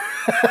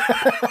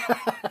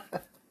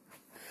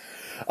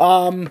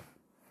 All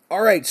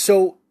right,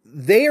 so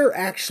they are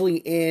actually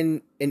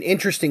in an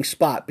interesting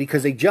spot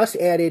because they just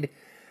added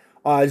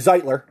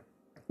Zeitler,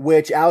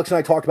 which Alex and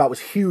I talked about was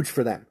huge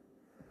for them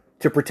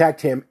to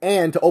protect him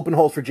and to open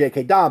holes for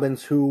J.K.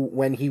 Dobbins, who,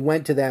 when he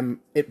went to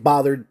them, it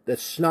bothered the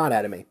snot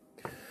out of me.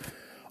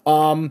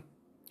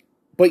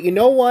 But you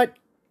know what?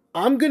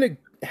 I'm going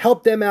to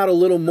help them out a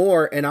little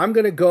more, and I'm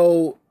going to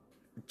go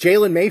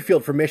Jalen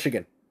Mayfield from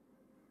Michigan.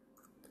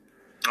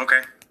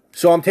 Okay.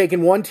 So I'm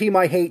taking one team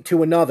I hate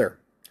to another.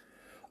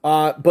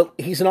 But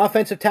he's an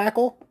offensive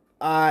tackle.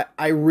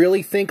 I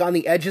really think on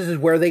the edges is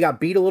where they got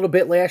beat a little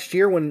bit last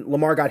year when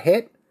Lamar got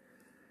hit.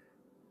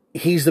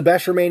 He's the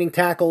best remaining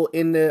tackle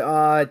in the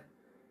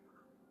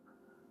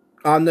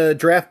on the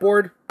draft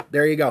board.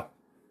 There you go.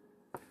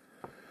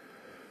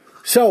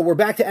 So we're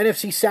back to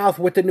NFC South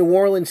with the New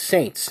Orleans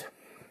Saints.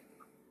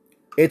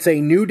 It's a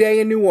new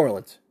day in New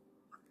Orleans.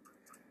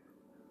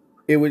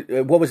 It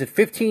was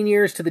 15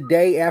 years to the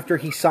day after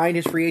he signed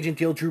his free agent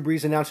deal. Drew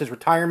Brees announced his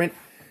retirement.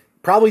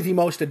 Probably the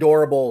most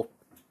adorable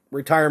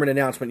retirement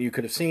announcement you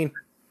could have seen.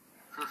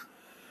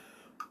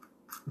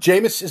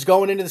 Jameis is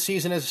going into the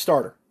season as a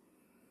starter.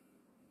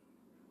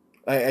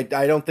 I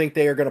don't think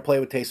they are going to play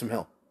with Taysom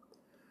Hill.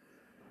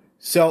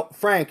 So,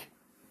 Frank,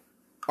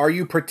 are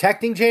you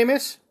protecting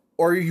Jameis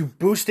or are you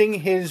boosting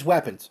his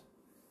weapons?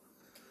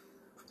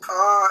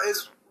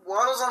 Is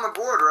Waddle's on the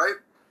board, right?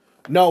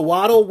 No,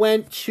 Waddle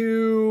went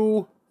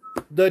to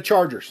the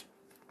Chargers.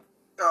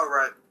 Oh,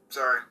 right.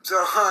 Sorry.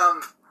 So,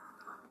 I'm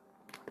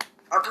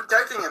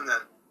protecting him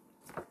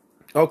then.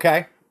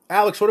 Okay.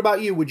 Alex, what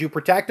about you? Would you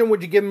protect him?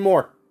 Would you give him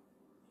more?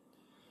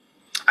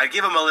 I'd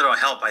give him a little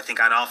help, I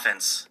think, on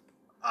offense.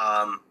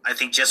 I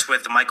think just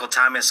with Michael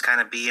Thomas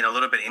kind of being a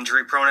little bit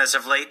injury prone as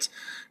of late,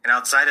 and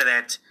outside of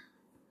that,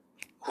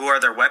 who are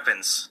their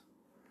weapons?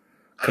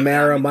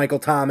 Kamara, Michael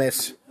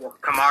Thomas.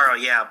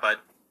 Kamara, yeah, but...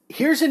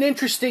 Here's an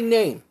interesting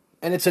name,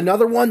 and it's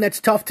another one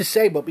that's tough to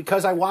say, but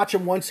because I watch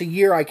him once a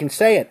year, I can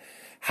say it.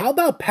 How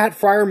about Pat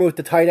Freiermuth,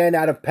 the tight end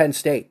out of Penn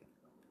State?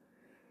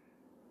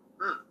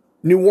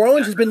 New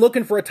Orleans has been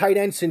looking for a tight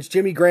end since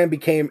Jimmy Graham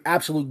became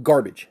absolute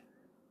garbage.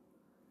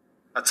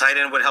 A tight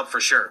end would help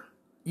for sure.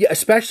 Yeah,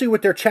 especially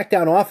with their check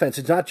down offense.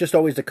 It's not just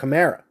always the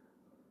Kamara.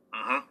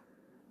 Mm-hmm.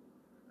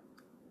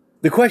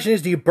 The question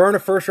is, do you burn a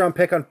first-round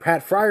pick on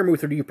Pat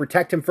Freiermuth, or do you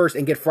protect him first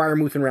and get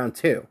Freiermuth in round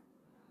 2?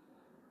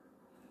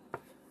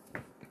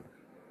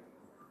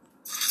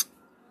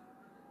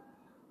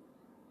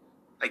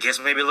 I guess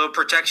maybe a little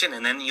protection,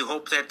 and then you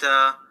hope that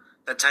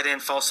that tight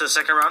end falls to the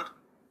second round.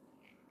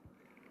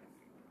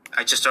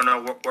 I just don't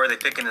know where they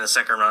pick in the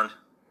second round.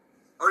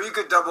 Or you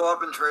could double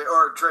up and trade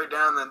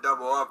down and then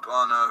double up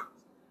on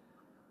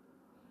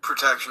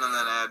protection and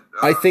then add.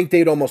 I think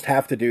they'd almost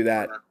have to do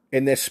that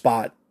in this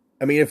spot.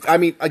 I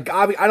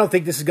don't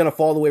think this is going to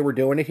fall the way we're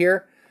doing it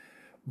here,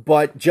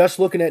 but just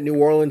looking at New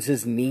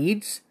Orleans'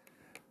 needs,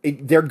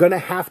 they're going to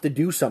have to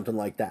do something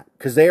like that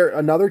because they're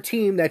another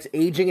team that's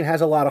aging and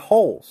has a lot of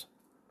holes.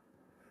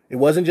 It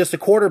wasn't just a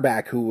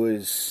quarterback who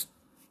was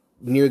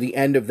near the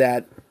end of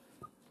that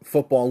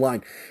football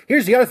line.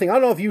 Here's the other thing. I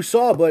don't know if you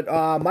saw, but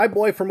my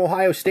boy from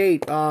Ohio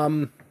State,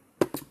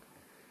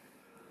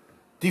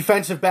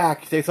 defensive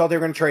back, they thought they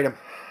were going to trade him.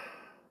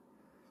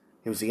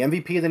 He was the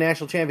MVP of the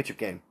national championship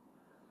game.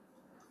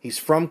 He's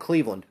from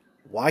Cleveland.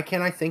 Why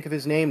can't I think of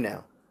his name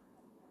now?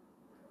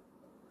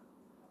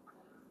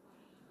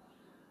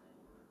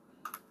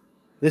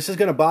 This is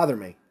going to bother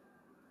me.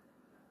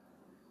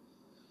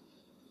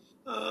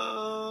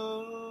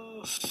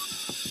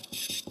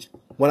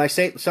 When I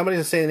say somebody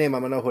to say the name,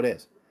 I'm going to know who it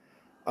is.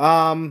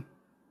 Marshawn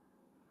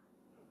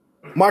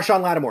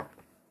Lattimore.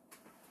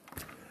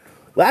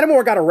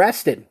 Lattimore got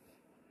arrested.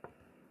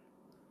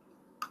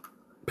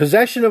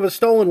 Possession of a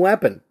stolen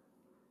weapon.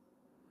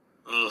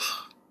 Ugh.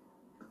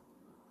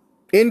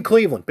 In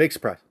Cleveland. Big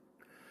surprise.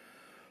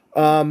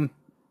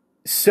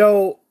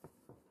 So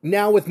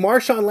now with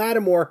Marshawn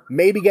Lattimore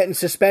maybe getting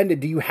suspended,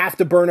 do you have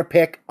to burn a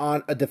pick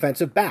on a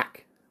defensive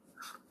back?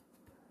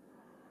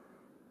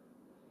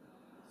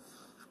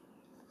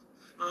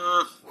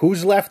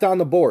 Who's left on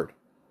the board?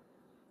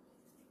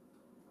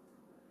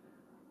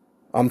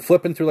 I'm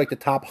flipping through like the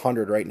top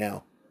 100 right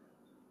now.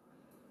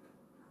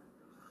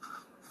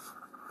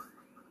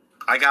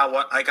 I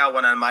got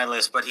one on my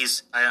list, but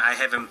I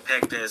have him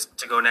pegged as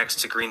to go next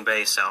to Green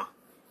Bay. So.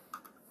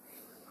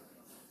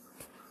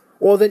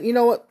 Well, then, you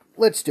know what?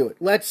 Let's do it.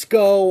 Let's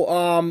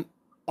go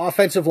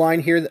offensive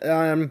line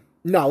here.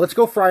 No, let's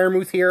go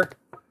Freiermuth here.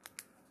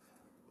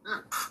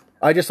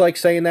 I just like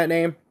saying that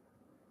name.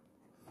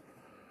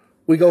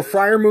 We go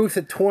Freiermuth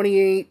at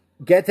 28.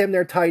 Get them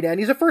their tight end.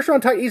 He's a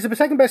first-round tight. He's the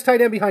second best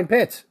tight end behind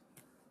Pitts.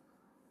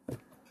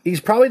 He's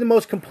probably the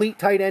most complete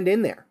tight end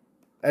in there,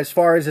 as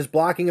far as his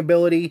blocking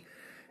ability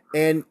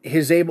and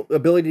his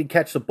ability to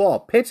catch the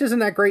ball. Pitts isn't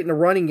that great in the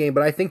running game,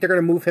 but I think they're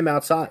going to move him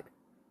outside.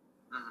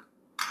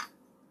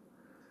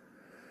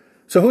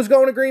 So who's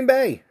going to Green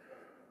Bay?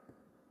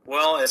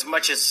 Well, as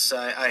much as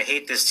I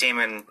hate this team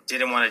and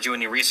didn't want to do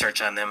any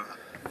research on them,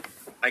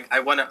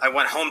 I went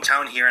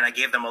hometown here and I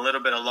gave them a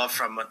little bit of love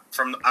from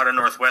out of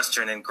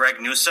Northwestern and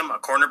Greg Newsome, a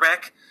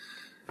cornerback,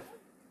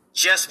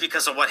 just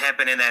because of what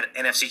happened in that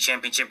NFC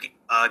Championship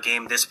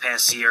game this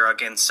past year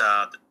against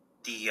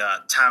the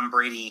Tom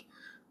Brady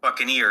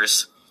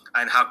Buccaneers,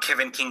 and how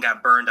Kevin King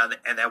got burned on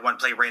that one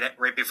play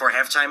right before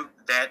halftime.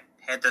 That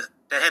had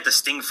the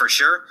sting for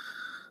sure.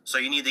 So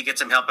you need to get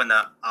some help in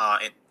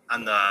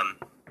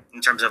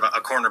terms of a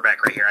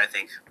cornerback right here, I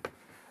think.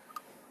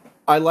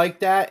 I like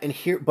that,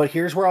 but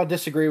here's where I'll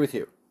disagree with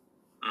you.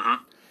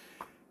 Mm-hmm.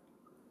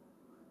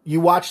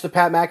 You watched the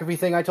Pat McAfee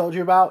thing I told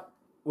you about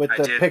with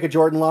the pick of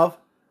Jordan Love?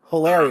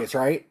 Hilarious,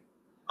 right?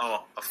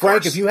 Oh, of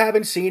Frank, course. if you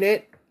haven't seen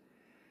it,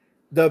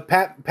 the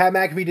Pat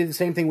McAfee did the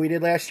same thing we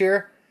did last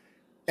year,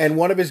 and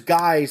one of his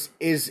guys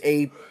is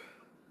a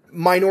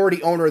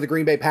minority owner of the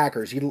Green Bay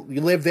Packers. He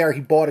lived there.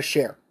 He bought a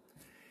share.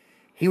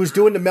 He was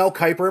doing the Mel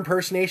Kiper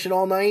impersonation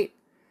all night,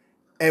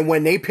 and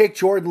when they picked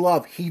Jordan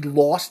Love, he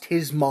lost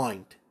his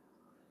mind.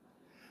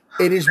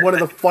 It is one of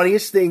the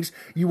funniest things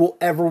you will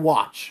ever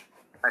watch.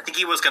 I think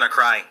he was going to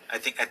cry. I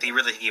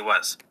really think he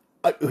was.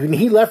 When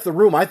he left the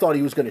room, I thought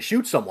he was going to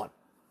shoot someone.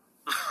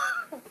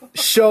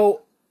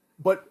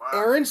 But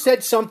Aaron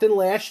said something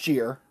last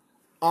year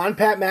on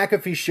Pat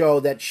McAfee's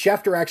show that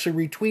Schefter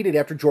actually retweeted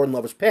after Jordan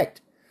Love was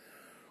picked.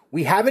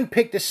 We haven't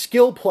picked a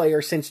skill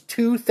player since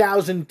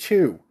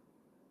 2002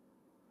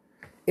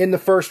 in the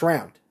first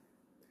round.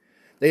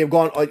 They have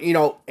gone,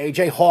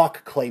 A.J.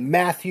 Hawk, Clay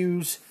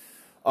Matthews.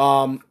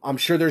 I'm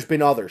sure there's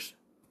been others.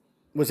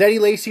 Was Eddie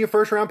Lacy a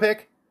first-round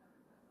pick?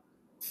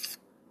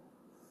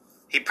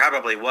 He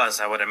probably was,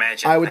 I would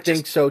imagine. I would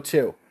think so,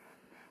 too.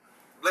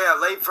 Yeah,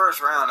 late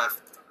first round.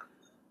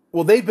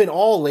 Well, they've been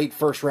all late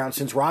first round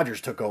since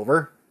Rodgers took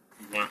over.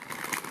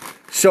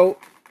 Mm-hmm. So,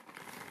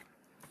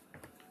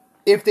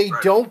 if they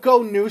don't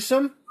go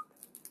Newsome,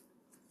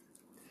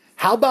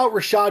 how about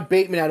Rashad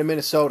Bateman out of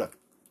Minnesota?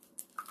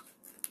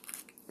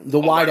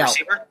 The wideout.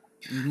 Receiver?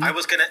 Mm-hmm. I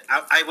was gonna.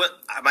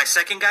 My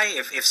second guy.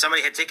 If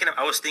somebody had taken him,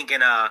 I was thinking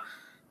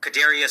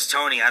Kadarius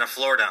Toney out of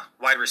Florida,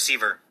 wide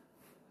receiver.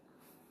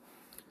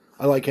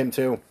 I like him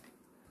too.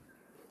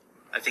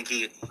 I think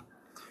he.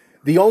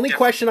 The only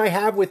question I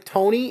have with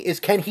Toney is,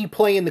 can he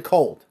play in the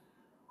cold?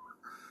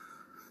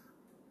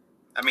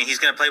 I mean, he's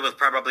going to play with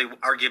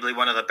arguably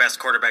one of the best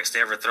quarterbacks to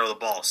ever throw the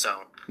ball.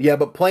 So yeah,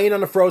 but playing on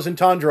the frozen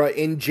tundra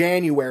in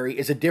January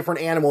is a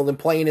different animal than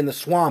playing in the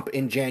swamp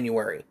in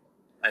January.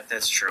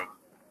 That's true.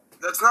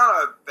 That's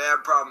not a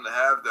bad problem to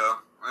have, though.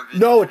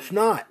 No, it's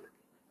not.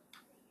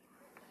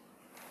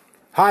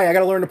 Hi, I got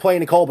to learn to play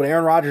in the cold, but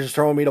Aaron Rodgers is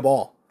throwing me the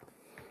ball.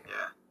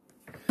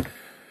 Yeah.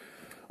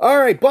 All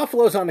right,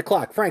 Buffalo's on the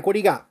clock. Frank, what do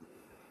you got?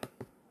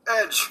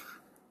 Edge.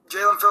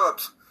 Jalen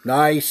Phillips.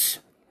 Nice.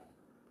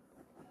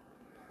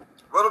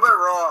 A little bit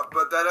raw,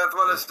 but that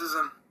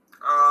athleticism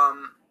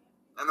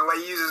and the way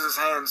he uses his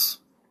hands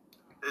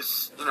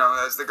is,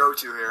 as the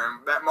go-to here.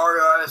 And that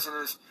Mario Addison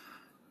is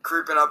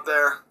creeping up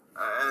there,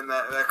 and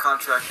that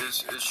contract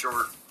is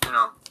short. They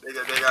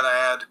got to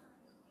add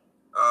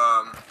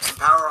some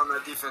power on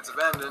that defensive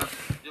end, and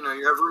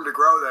you have room to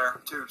grow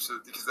there too. So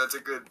because that's a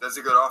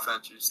good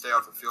offense, you stay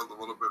off the field a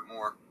little bit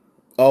more.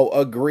 Oh,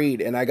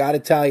 agreed. And I got to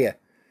tell you,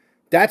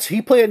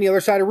 he played on the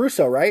other side of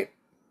Russo, right?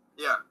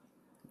 Yeah,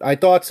 I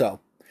thought so.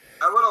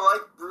 I would have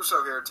liked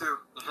Russo here too,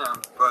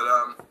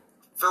 but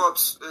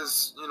Phillips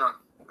is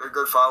a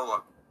good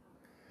follow-up.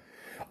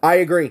 I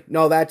agree.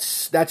 No,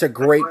 that's a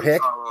great pick.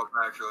 Follow-up,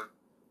 actually.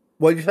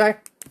 What did you say?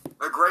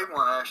 A great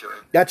one, actually.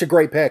 That's a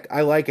great pick.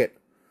 I like it.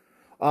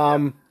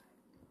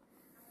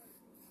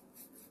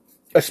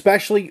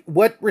 Especially,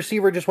 what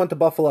receiver just went to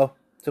Buffalo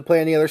to play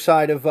on the other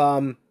side of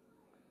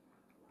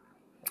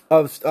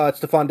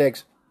Stephon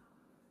Diggs?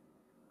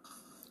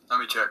 Let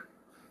me check.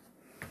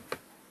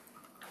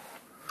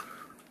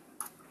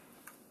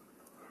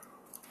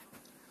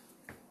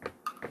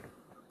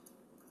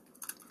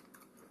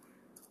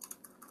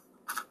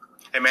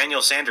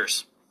 Emmanuel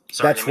Sanders.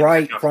 Sorry, That's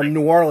right, from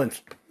New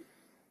Orleans.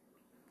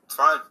 It's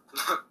fine.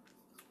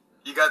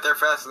 You got there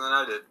faster than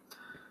I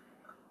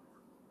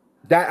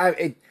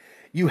did.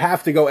 You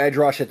have to go edge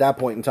rush at that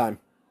point in time.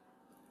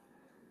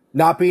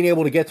 Not being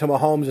able to get to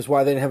Mahomes is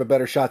why they didn't have a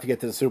better shot to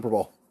get to the Super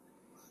Bowl.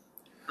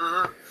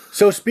 Mm-hmm.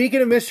 So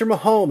speaking of Mr.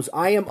 Mahomes,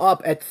 I am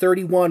up at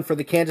 31 for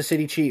the Kansas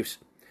City Chiefs.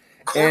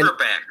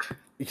 Quarterback.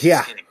 Yeah.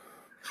 Just kidding.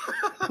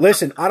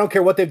 Listen, I don't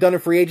care what they've done in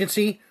free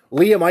agency.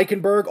 Liam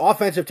Eichenberg,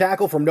 offensive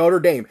tackle from Notre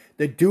Dame.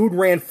 The dude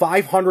ran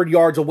 500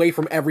 yards away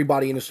from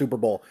everybody in the Super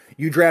Bowl.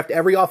 You draft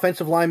every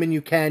offensive lineman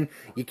you can.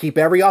 You keep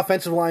every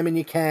offensive lineman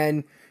you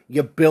can.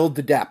 You build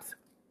the depth.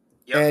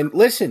 Yep. And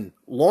listen,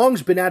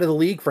 Long's been out of the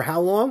league for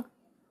how long?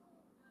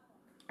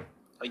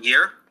 A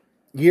year?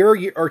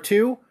 Year or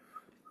two.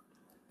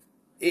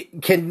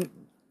 Can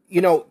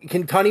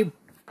Tunney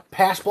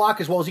pass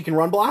block as well as he can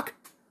run block?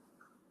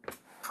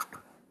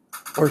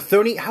 Or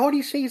Thuney? How do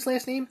you say his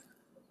last name?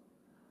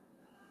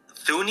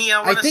 Thuney,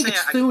 I think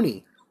it's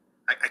Thuney.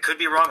 I could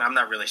be wrong. I'm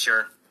not really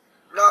sure.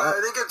 No, I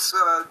think it's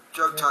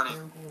Joe Tunney.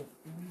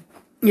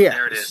 Yeah.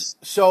 There it is.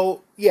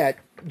 So, yeah,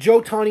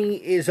 Joe Tunney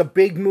is a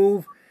big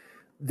move.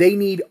 They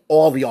need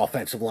all the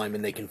offensive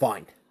linemen they can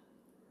find.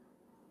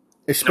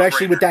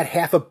 Especially with that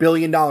 $500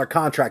 million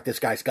contract this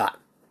guy's got.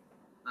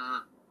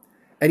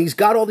 And he's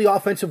got all the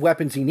offensive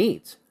weapons he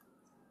needs.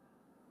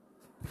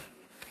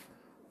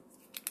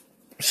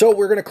 So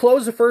we're going to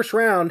close the first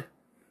round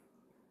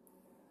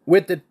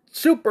with the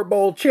Super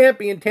Bowl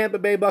champion Tampa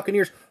Bay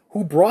Buccaneers,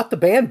 who brought the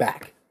band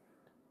back.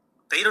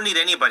 They don't need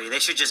anybody. They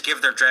should just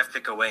give their draft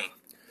pick away.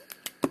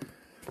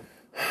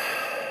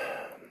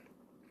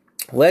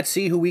 Let's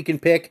see who we can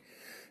pick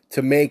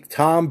to make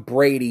Tom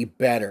Brady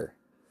better.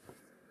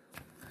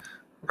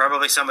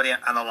 Probably somebody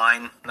on the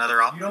line,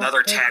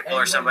 another tackle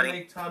or somebody. To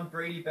make Tom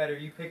Brady better.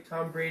 You pick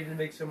Tom Brady to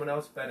make someone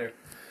else better.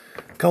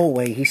 Go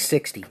away. He's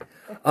 60.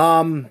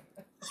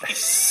 He's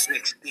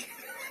 60.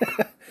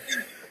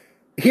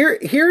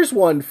 Here's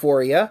one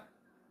for you.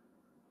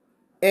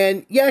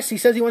 And yes, he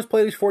says he wants to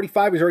play till he's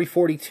 45. He's already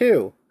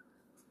 42.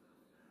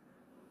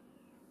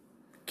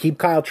 Keep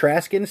Kyle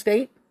Trask in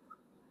state?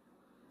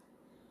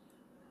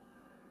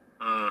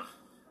 Yeah.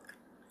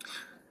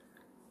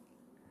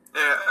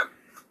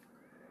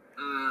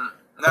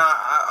 No,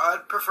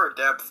 I'd prefer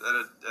depth at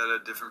a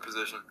different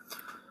position.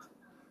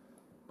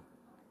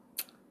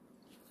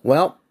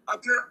 Well, I'm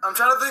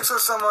trying to think of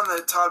someone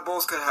that Todd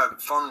Bowles could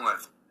have fun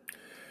with.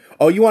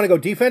 oh, you want to go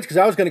defense? Because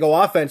I was going to go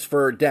offense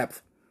for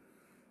depth.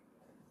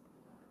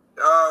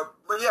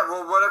 But yeah,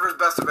 well, whatever's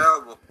best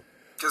available.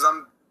 Because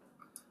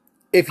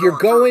If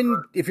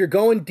you're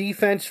going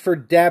defense for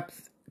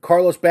depth,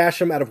 Carlos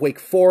Basham out of Wake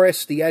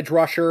Forest, the edge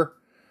rusher.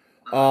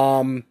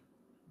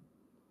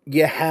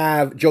 You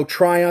have Joe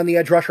Tryon, the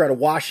edge rusher out of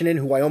Washington,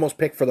 who I almost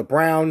picked for the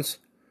Browns.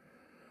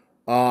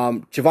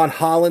 Javon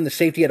Holland, the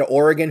safety out of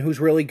Oregon, who's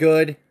really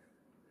good.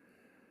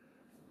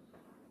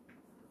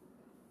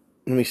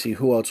 Let me see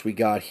who else we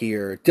got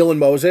here. Dylan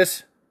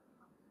Moses.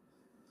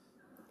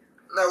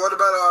 No, what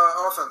about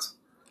offense?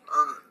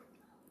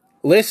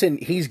 Listen,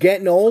 he's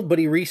getting old, but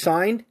he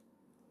re-signed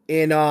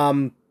in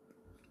the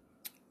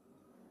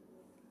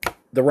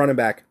running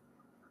back.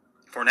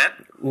 Fournette?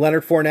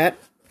 Leonard Fournette.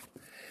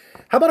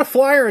 How about a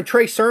flyer on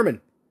Trey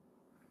Sermon?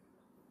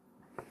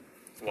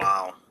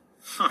 Wow.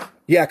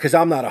 Yeah, because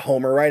I'm not a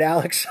homer, right,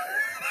 Alex?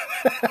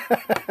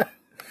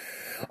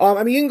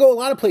 I mean, you can go a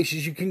lot of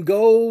places. You can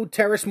go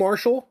Terrace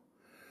Marshall.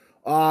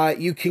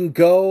 You can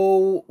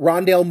go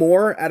Rondale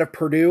Moore out of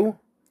Purdue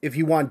if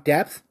you want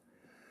depth.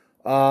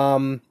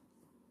 Who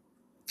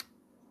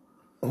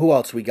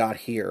else we got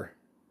here?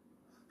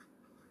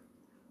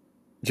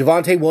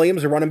 Javonte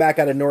Williams, a running back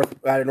out of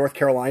North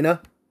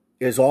Carolina,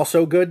 is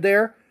also good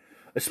there,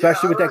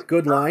 especially with that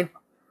good line.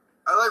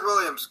 I like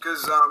Williams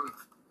because,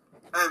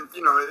 and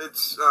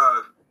it's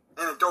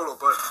anecdotal,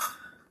 but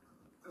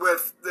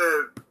with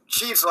the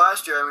Chiefs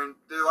last year, I mean,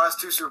 the last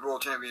two Super Bowl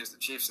champions, the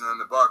Chiefs and then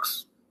the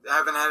Bucks, they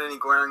haven't had any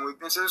glaring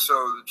weaknesses, so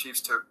the Chiefs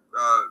took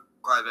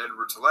Clyde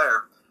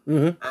Edwards-Helaire,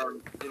 and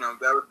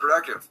that was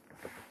productive.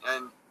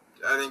 And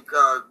I think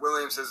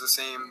Williams has the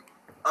same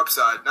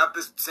upside, not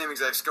the same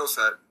exact skill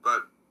set,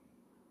 but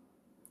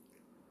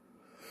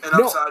an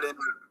upside in,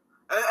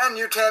 and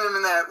you're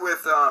tandeming that with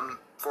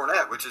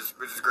Fournette, which is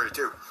great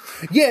too.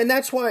 Yeah, and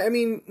that's why, I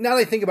mean, now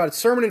that I think about it,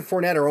 Sermon and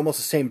Fournette are almost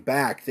the same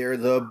back. They're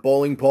the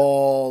bowling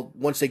ball,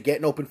 once they get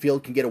in open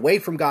field, can get away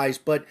from guys,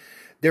 but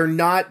they're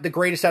not the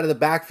greatest out of the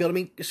backfield. I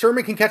mean,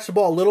 Sermon can catch the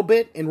ball a little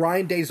bit in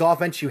Ryan Day's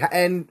offense,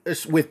 and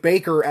with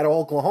Baker at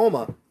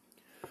Oklahoma,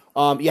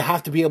 you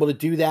have to be able to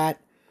do that.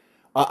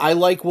 I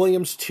like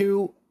Williams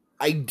too.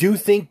 I do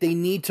think they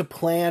need to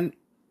plan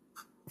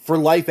for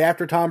life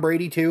after Tom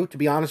Brady too, to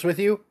be honest with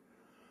you.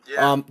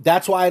 Yeah.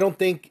 That's why I don't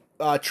think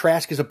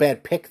Trask is a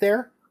bad pick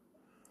there.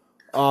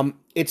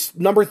 It's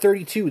number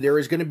 32.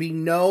 There's going to be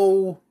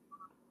no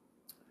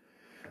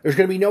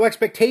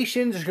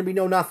expectations. There's going to be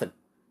no nothing.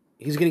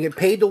 He's going to get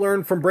paid to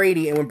learn from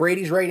Brady, and when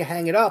Brady's ready to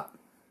hang it up,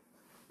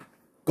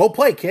 go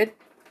play, kid.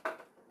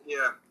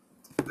 Yeah.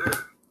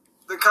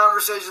 The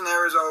conversation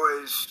there is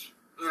always,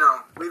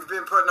 we've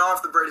been putting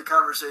off the Brady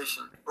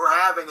conversation. We're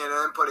having it and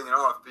then putting it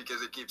off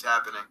because it keeps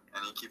happening,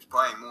 and he keeps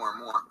playing more and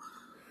more.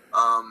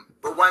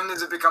 But when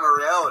does it become a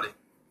reality?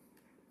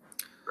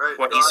 Right?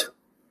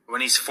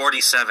 When he's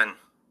 47,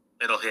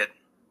 it'll hit.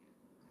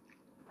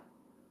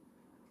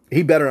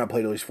 He better not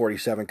play till he's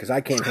 47 because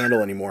I can't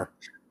handle anymore.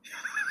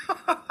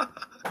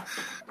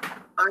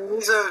 I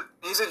mean,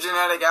 he's a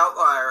genetic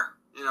outlier.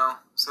 you know.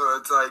 So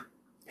it's like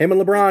Him and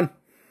LeBron.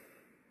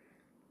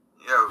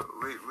 yeah,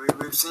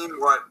 we've seen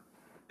what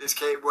he's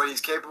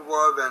capable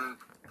of, and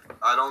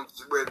I don't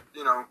with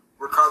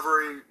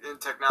recovery in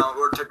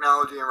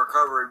technology and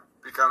recovery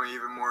becoming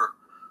even more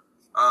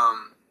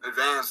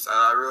advanced.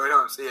 I really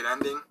don't see it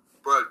ending,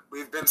 but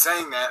we've been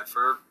saying that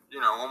for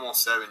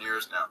almost 7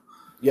 years now.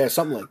 Yeah,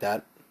 something like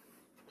that.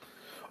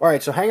 All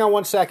right, so hang on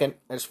 1 second,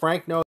 as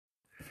Frank knows.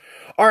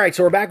 All right,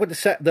 so we're back with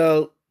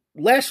the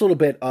last little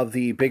bit of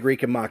the Big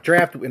Rican mock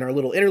draft. In our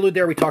little interlude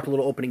there, we talked a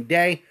little opening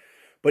day.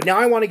 But now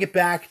I want to get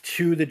back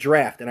to the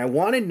draft, and I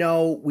want to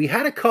know, we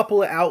had a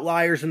couple of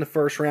outliers in the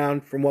first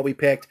round from what we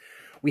picked.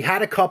 We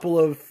had a couple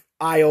of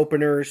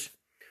eye-openers.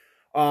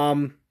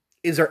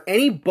 Is there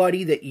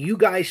anybody that you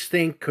guys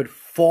think could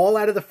fall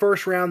out of the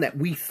first round that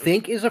we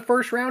think is a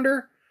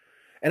first-rounder?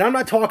 And I'm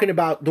not talking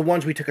about the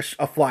ones we took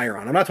a flyer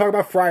on. I'm not talking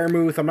about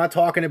Freiermuth. I'm not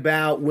talking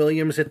about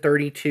Williams at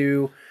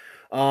 32.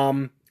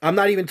 I'm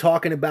not even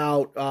talking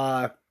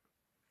about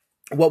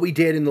what we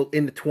did in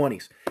the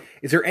 20s.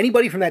 Is there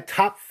anybody from that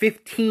top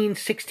 15,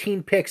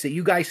 16 picks that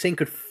you guys think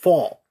could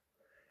fall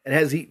and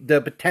has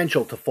the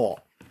potential to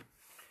fall?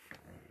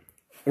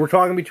 We're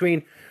talking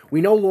between,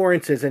 we know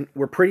Lawrence isn't.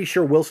 We're pretty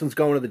sure Wilson's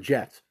going to the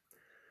Jets.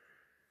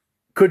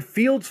 Could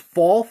Fields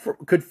fall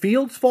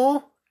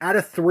out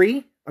of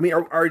 3? I mean,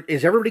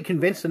 is everybody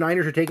convinced the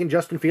Niners are taking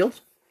Justin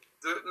Fields?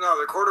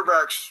 The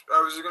quarterbacks,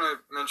 I was going to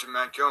mention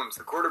Mac Jones.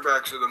 The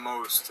quarterbacks are the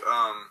most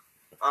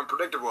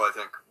unpredictable, I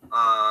think.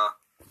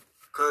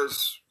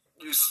 Because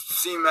you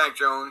see Mac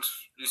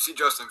Jones, you see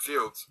Justin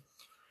Fields.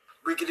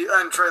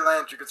 And Trey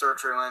Lance, you could throw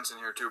Trey Lance in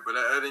here too, but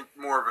I think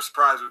more of a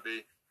surprise would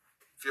be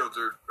Fields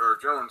or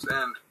Jones.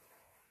 And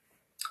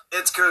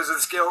it's because of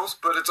the skills,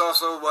 but it's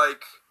also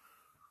like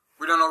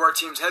we don't know where our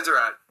team's heads are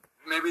at.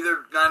 Maybe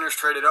the Niners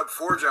traded up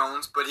for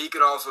Jones, but he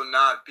could also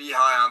not be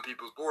high on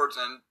people's boards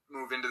and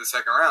move into the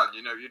second round.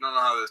 You don't know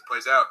how this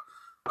plays out.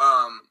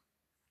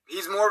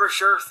 He's more of a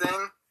sure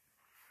thing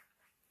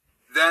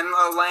than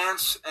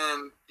Lance,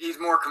 and he's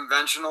more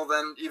conventional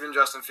than even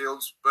Justin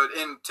Fields. But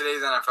in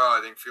today's NFL,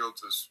 I think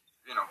Fields is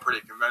pretty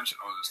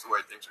conventional, just the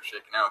way things are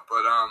shaking out.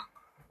 But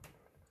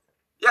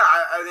yeah,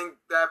 I think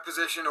that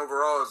position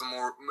overall is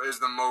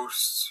the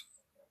most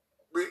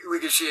we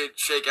could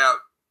shake out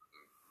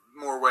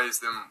more ways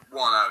than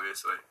one,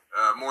 obviously,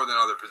 more than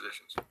other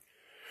positions.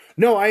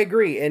 No, I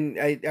agree. And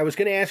I was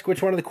going to ask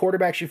which one of the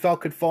quarterbacks you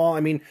felt could fall. I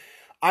mean,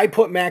 I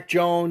put Mac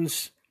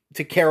Jones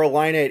to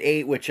Carolina at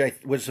 8, which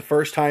was the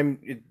first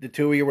time the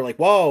two of you were like,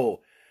 whoa.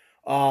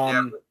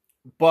 Yeah.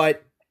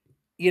 But,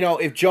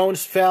 if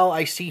Jones fell,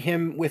 I see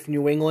him with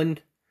New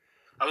England.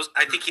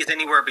 I think he's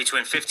anywhere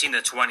between 15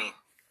 to 20.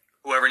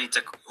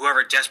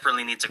 Whoever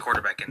desperately needs a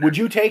quarterback in there. Would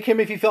you take him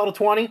if he fell to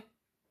 20?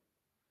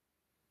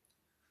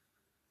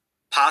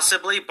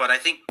 Possibly, but I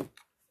think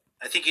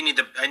you need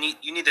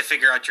to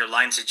figure out your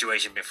line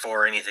situation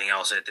before anything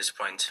else at this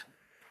point.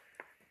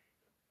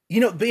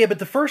 But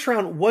the first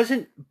round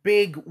wasn't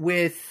big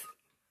with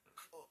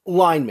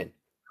linemen.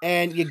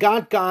 And you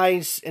got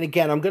guys, and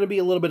again, I'm going to be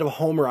a little bit of a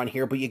homer on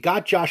here, but you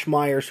got Josh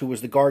Myers, who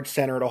was the guard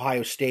center at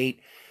Ohio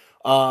State.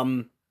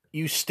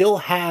 You still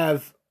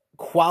have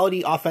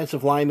quality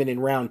offensive linemen in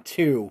round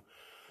 2.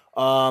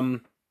 I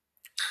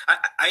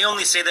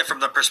only say that from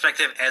the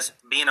perspective as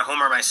being a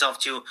homer myself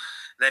too,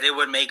 that it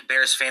would make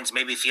Bears fans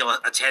maybe feel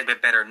a tad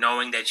bit better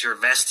knowing that you're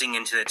vesting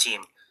into the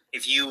team.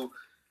 If you,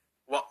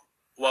 what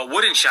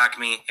wouldn't shock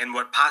me and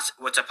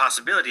what's a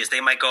possibility is they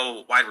might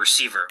go wide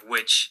receiver,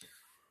 which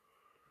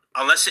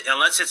unless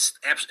it's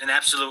an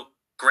absolute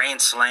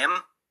grand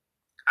slam,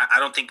 I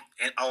don't think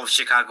all of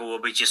Chicago will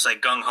be just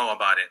like gung ho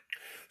about it.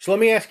 So let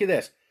me ask you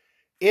this: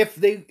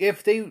 if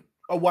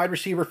a wide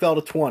receiver fell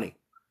to 20.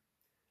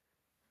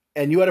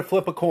 And you had to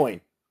flip a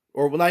coin,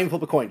 or not even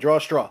flip a coin, draw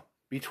a straw,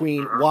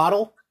 between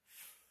Waddle,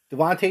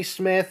 Devontae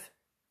Smith,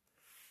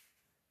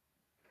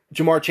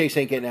 Jamar Chase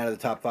ain't getting out of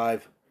the top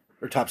 5,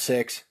 or top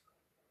 6.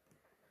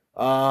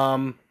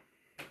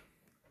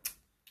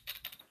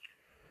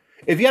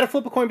 If you had to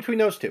flip a coin between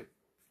those two.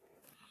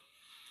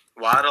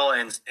 Waddle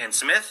and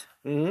Smith?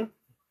 Mm-hmm.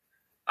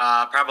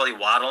 Probably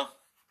Waddle.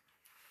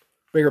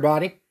 Bigger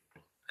body?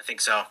 I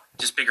think so.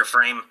 Just bigger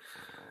frame,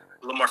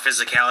 a little more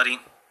physicality.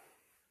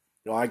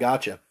 No, I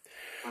gotcha.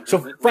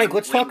 So, Frank,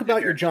 let's talk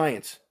about your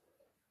Giants.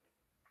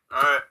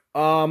 All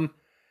right.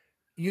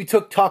 You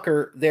took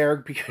Tucker there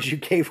because you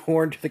gave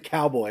Horn to the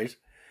Cowboys.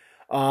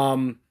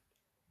 What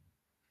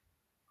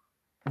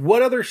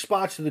other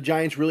spots do the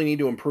Giants really need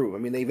to improve? I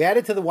mean, they've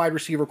added to the wide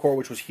receiver core,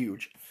 which was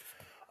huge.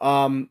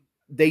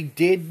 They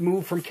did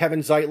move from Kevin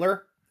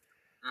Zeitler.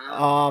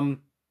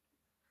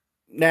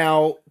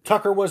 Now,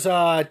 Tucker was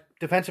a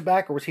defensive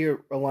back, or was he a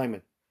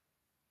lineman?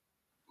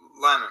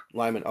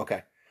 Lineman,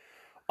 okay.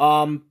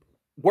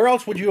 Where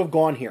else would you have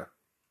gone here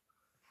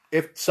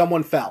if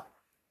someone fell?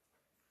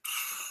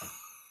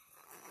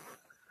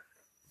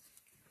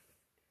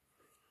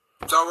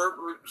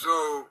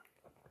 So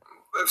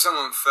if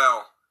someone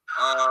fell,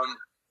 I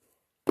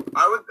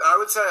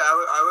would say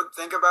I would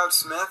think about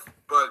Smith,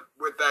 but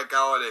with that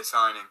Galladay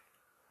signing,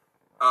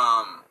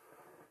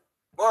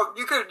 Well,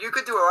 you could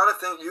do a lot of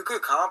things. You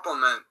could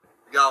compliment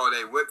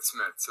Galladay with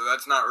Smith, so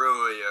that's not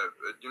really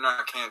you're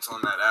not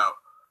canceling that out.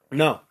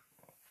 No.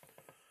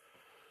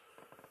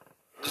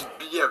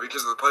 Yeah,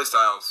 because of the play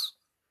styles.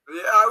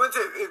 Yeah, I would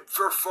say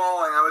for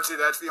falling, I would say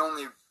that's the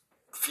only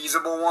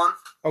feasible one.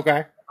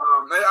 Okay.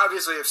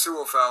 Obviously, if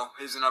Sewell fell,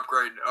 he's an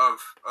upgrade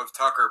of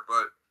Tucker,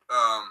 but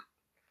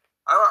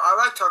I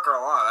like Tucker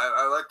a lot.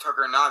 I like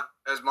Tucker not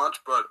as much,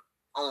 but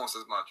almost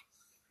as much.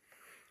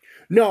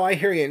 No, I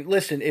hear you. And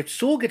listen, if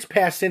Sewell gets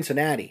past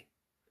Cincinnati,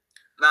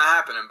 not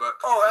happening. But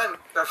and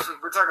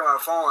we're talking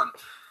about falling.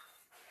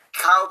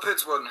 Kyle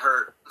Pitts wasn't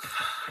hurt.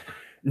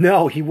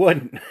 No, he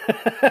wouldn't.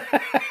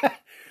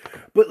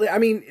 But I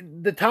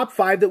mean, the top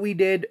 5 that we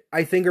did,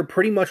 I think, are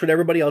pretty much what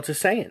everybody else is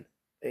saying.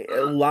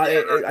 A lot.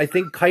 I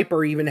think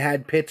Kuiper even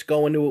had Pitts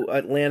going to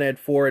Atlanta at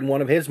 4 in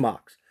one of his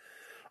mocks.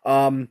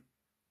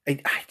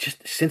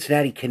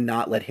 Cincinnati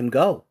cannot let him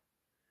go.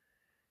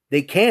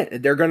 They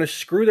can't. They're going to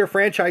screw their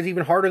franchise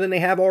even harder than they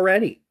have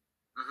already.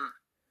 Mm-hmm.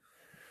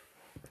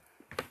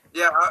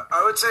 Yeah,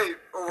 I would say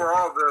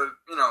overall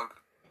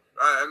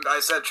I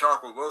said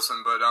chalk with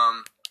Wilson, but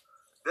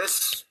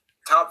this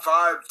top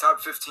 5, top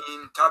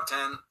 15, top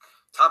 10,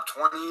 top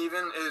 20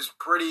 even is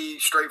pretty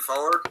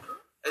straightforward.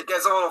 It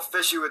gets a little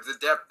fishy with the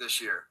depth this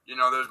year.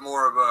 There's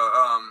more of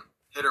a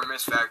hit or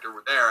miss factor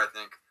there, I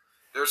think.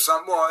 There's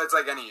some, it's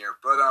like any year.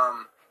 But,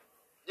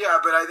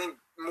 but I think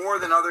more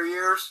than other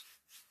years,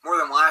 more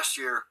than last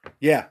year.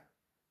 Yeah.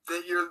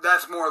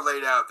 That's more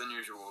laid out than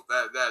usual.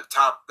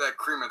 That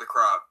cream of the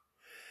crop.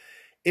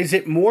 Is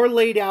it more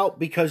laid out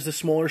because the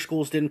smaller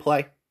schools didn't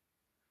play?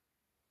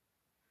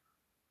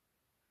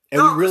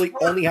 And we really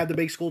only had the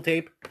big school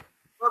tape?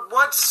 But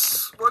what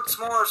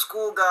smaller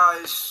school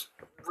guys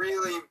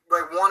really,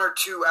 like one or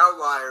two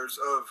outliers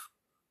of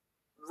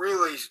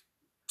really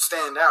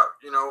stand out,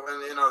 in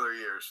other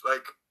years,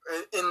 like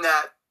in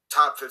that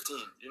top 15,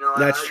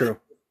 That's true.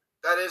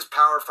 That is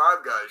Power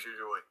 5 guys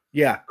usually.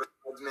 Yeah. But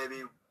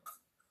maybe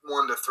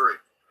 1 to 3.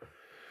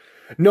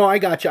 No, I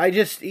got you.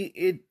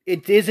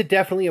 It is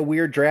definitely a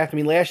weird draft. I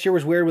mean, last year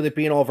was weird with it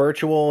being all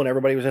virtual and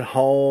everybody was at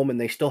home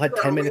and they still had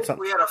 10 minutes.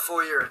 We had a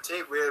full year of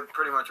tape. We had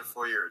pretty much a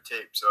full year of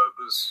tape, so it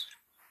was...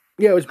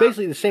 Yeah, it was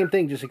basically the same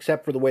thing, just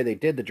except for the way they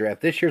did the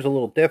draft. This year's a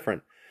little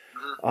different,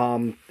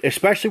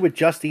 especially with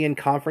just the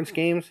in-conference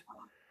games.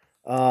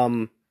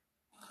 Didn't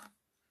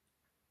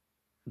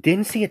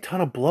see a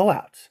ton of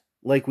blowouts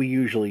like we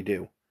usually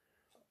do.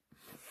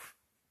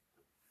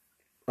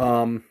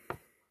 The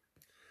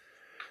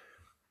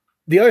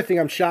other thing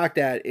I'm shocked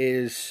at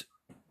is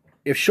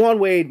if Sean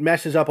Wade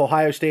messes up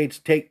Ohio State's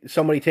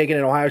somebody taking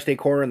an Ohio State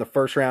corner in the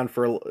first round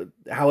for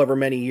however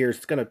many years,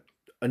 it's going to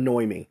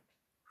annoy me.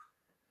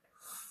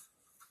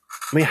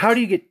 I mean, how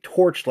do you get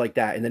torched like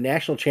that in the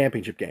national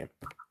championship game?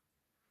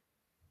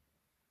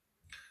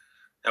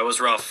 That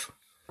was rough.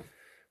 It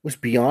was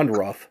beyond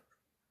rough.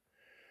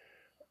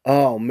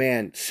 Oh,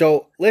 man.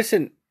 So,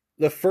 listen,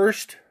 the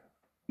first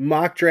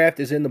mock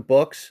draft is in the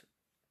books.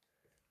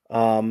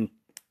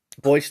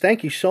 Boys,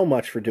 thank you so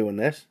much for doing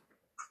this.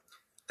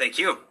 Thank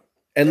you.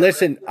 And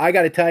listen, I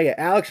got to tell you,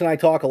 Alex and I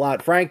talk a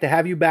lot. Frank, to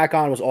have you back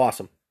on was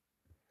awesome.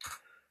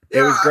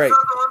 It was great.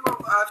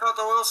 I felt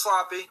a little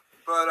sloppy,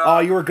 but... oh,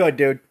 you were good,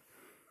 dude.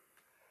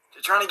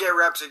 Trying to get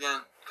reps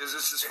again, because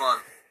this is fun.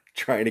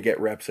 Trying to get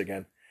reps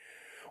again.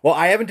 Well,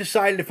 I haven't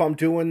decided if I'm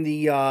doing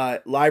the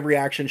live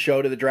reaction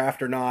show to the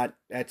draft or not.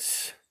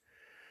 It's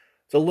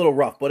a little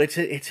rough, but it's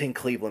in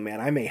Cleveland,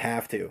 man. I may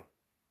have to.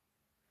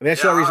 I mean,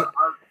 that's the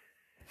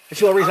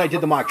only reason I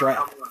did the mock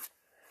draft.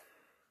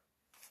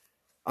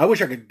 I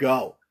wish I could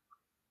go.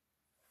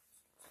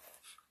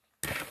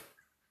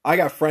 I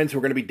got friends who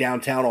are going to be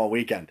downtown all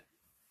weekend.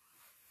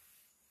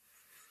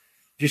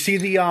 Do you see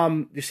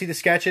the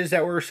sketches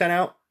that were sent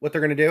out? What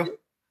they're going to do?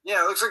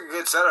 Yeah, it looks like a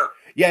good setup.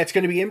 Yeah, it's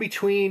going to be in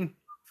between.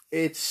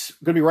 It's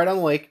going to be right on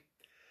the lake.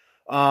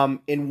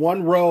 In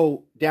one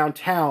row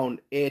downtown,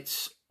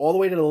 it's all the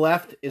way to the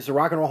left is the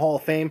Rock and Roll Hall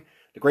of Fame.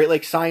 The Great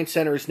Lakes Science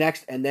Center is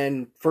next, and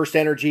then First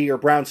Energy or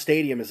Brown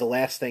Stadium is the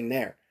last thing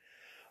there.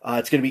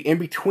 It's going to be in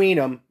between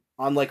them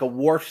on like a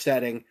wharf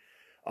setting.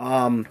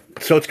 So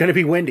it's going to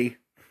be windy.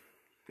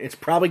 It's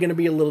probably going to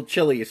be a little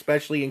chilly,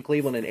 especially in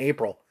Cleveland in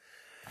April.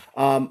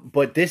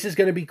 But this is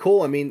going to be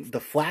cool. I mean,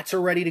 the flats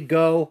are ready to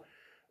go.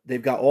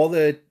 They've got all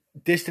the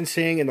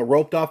distancing and the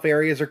roped off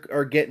areas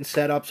are getting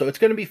set up. So it's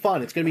going to be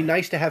fun. It's going to be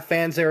nice to have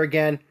fans there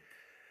again.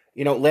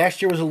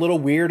 Last year was a little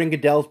weird in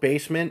Goodell's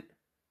basement.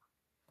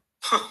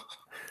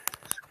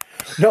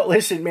 No,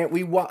 listen, man,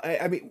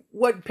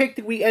 what pick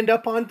did we end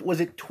up on? Was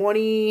it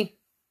 20?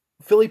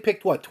 Philly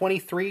picked what,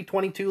 23,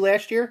 22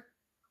 last year?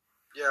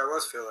 Yeah, it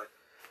was Philly.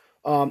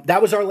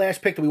 That was our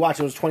last pick that we watched.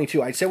 It was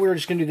 22. I said we were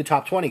just going to do the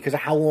top 20 because of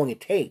how long it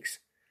takes.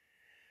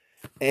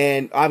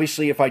 And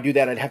obviously, if I do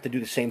that, I'd have to do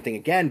the same thing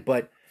again.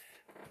 But,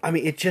 I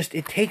mean, it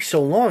takes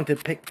so long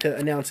to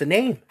announce a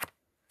name.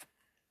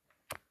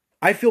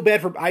 I felt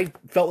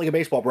like a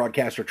baseball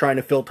broadcaster trying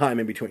to fill time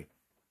in between.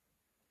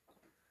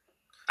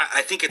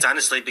 I think it's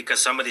honestly because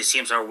some of these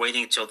teams are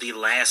waiting till the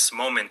last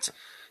moment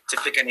to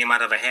pick a name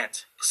out of a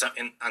hat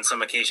on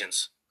some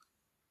occasions.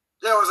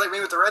 Yeah, it was like me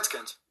with the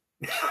Redskins.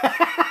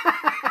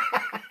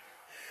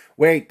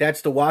 Wait,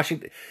 that's the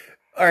Washington.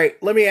 All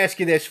right, let me ask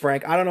you this,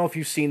 Frank. I don't know if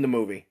you've seen the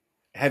movie.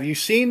 Have you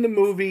seen the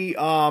movie,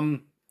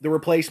 The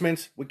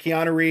Replacements with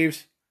Keanu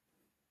Reeves?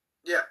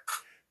 Yeah.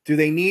 Do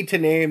they need to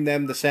name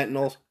them the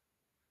Sentinels?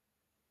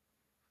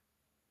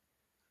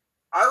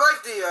 I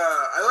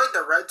like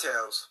the Red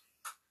Tails.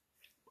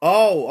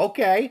 Oh,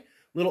 okay.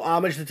 Little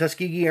homage to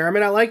Tuskegee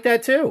Airmen. I like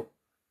that too.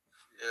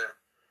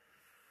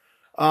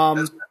 Yeah.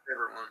 That's my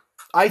favorite one.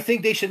 I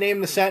think they should name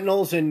the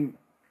Sentinels, and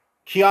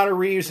Keanu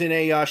Reeves in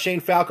a Shane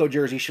Falco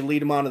jersey should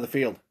lead him onto the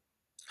field.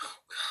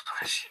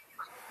 Gosh.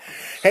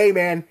 Hey,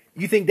 man,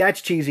 you think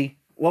that's cheesy?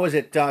 What was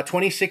it,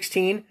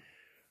 2016?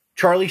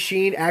 Charlie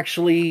Sheen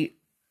actually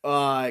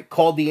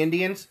called the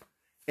Indians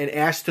and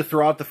asked to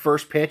throw out the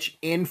first pitch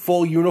in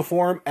full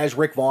uniform as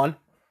Rick Vaughn.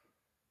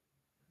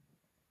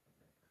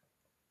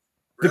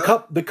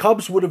 Really? The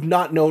Cubs would have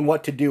not known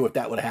what to do if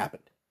that would have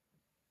happened.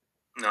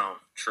 No,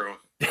 true.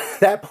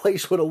 That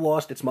place would have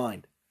lost its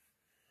mind.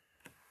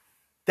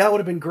 That would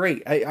have been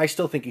great. I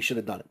still think he should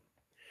have done it.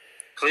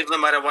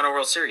 Cleveland might have won a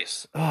World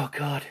Series. Oh,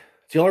 God.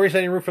 It's the only reason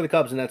I didn't root for the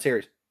Cubs in that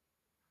series.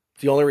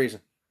 It's the only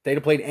reason. If they'd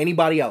have played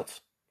anybody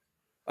else,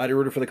 I'd have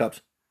rooted for the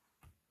Cubs.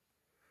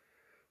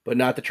 But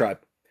not the Tribe.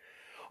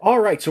 All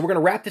right, so we're going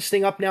to wrap this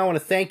thing up now. I want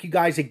to thank you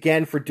guys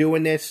again for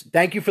doing this.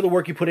 Thank you for the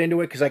work you put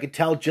into it, because I could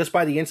tell just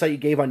by the insight you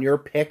gave on your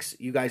picks,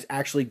 you guys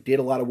actually did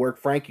a lot of work.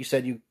 Frank, you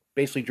said you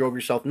basically drove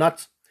yourself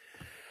nuts.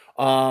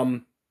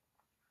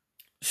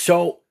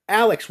 So,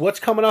 Alex,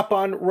 what's coming up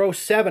on row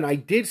 7? I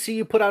did see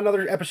you put out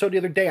another episode the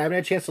other day. I haven't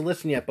had a chance to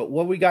listen yet, but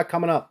what we got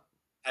coming up?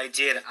 I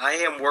did. I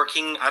am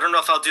working. I don't know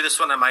if I'll do this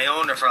one on my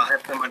own or if I'll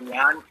have somebody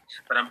on,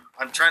 but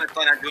I'm trying to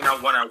plan on doing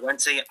one on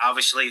Wednesday.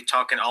 Obviously,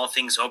 talking all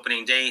things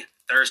opening day,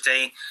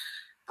 Thursday,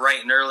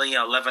 bright and early,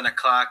 11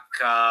 o'clock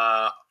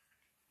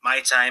my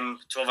time,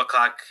 12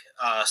 o'clock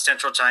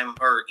Central Time,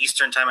 or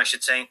Eastern Time, I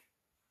should say.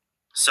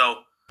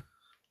 So,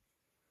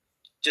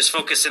 just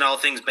focusing all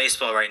things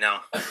baseball right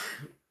now.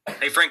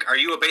 Hey, Frank, are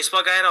you a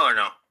baseball guy at all or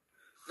no?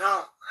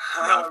 No.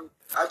 No.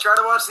 I try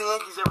to watch the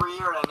Yankees every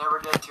year, and I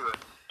never get to it.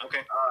 Okay.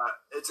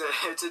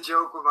 It's a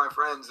joke with my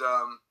friends.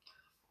 Am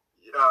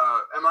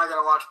I going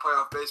to watch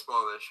playoff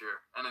baseball this year?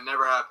 And it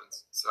never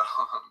happens. So.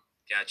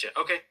 Gotcha.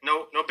 Okay.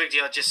 No big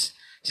deal. Just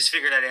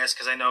figured I'd ask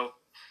because I know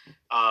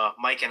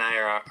Mike and I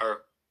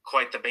are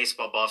quite the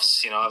baseball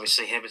buffs.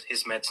 Obviously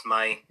his Mets,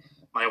 my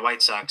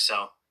White Sox.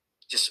 So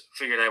just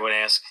figured I would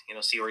ask.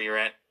 See where you're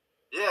at.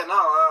 Yeah.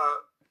 No.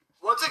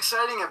 What's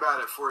exciting about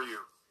it for you?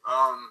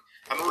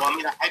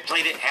 I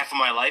played it half of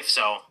my life,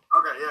 so.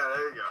 Okay. Yeah.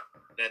 There you go.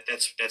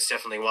 That's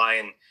definitely why,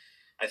 and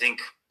I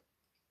think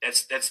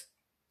that's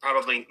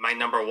probably my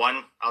number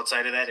one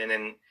outside of that. And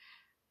then,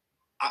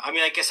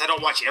 I guess I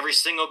don't watch every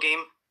single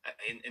game,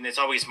 and it's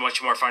always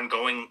much more fun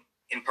going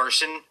in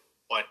person.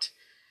 But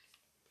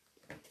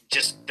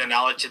just the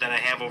knowledge that I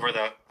have over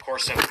the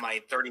course of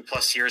my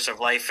 30+ years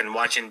of life and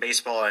watching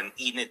baseball and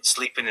eating it,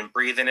 sleeping and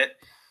breathing it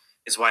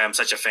is why I'm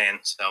such a fan.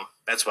 So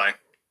that's why.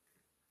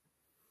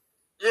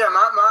 Yeah,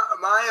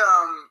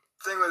 my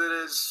thing with it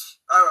is,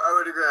 I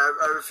would agree.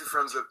 I have a few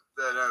friends that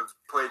have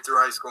played through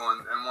high school,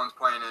 and one's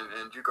playing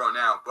in JUCO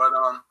now. But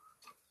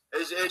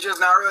it's just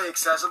not really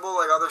accessible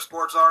like other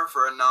sports are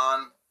for a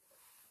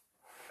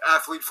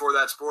non-athlete for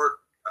that sport.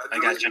 I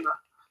got you.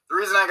 The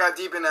reason I got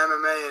deep into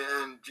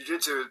MMA and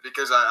jiu-jitsu is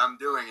because I'm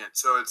doing it.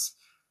 So it's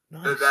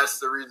Nice. that's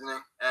the reasoning.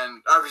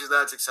 And obviously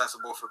that's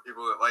accessible for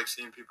people that like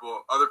seeing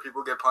other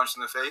people get punched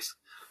in the face.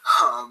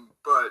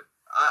 But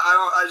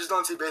I just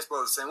don't see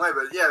baseball the same way.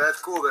 But yeah,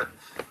 that's cool that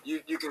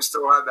you can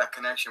still have that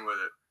connection with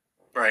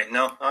it. Right.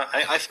 No,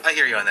 I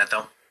hear you on that,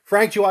 though.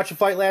 Frank, did you watch the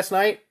fight last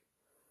night?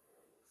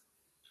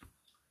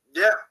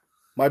 Yeah.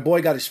 My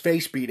boy got his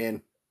face beat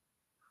in.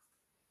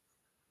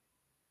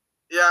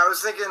 Yeah, I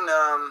was thinking,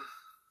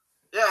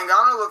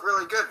 Ngannou looked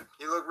really good.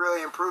 He looked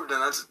really improved,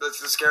 and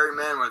that's a scary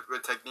man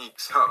with technique.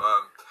 So,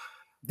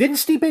 Didn't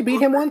Stipe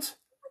beat him once?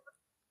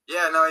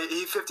 yeah, no,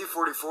 he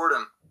 50-44'd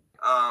him.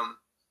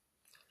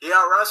 He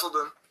out-wrestled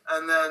him,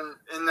 and then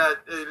in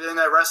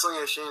that wrestling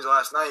exchange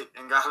last night,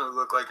 Ngannou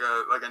looked like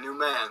a new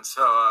man.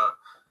 So,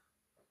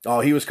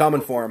 Oh, he was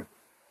coming for him.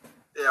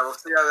 yeah, we'll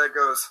see how that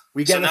goes.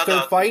 We getting now a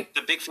third fight?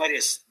 The big fight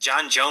is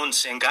John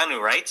Jones and Ngannou,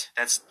 right?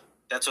 That's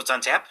what's on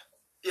tap?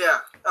 Yeah,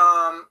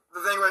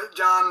 the thing with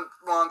John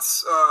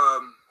wants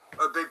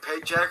a big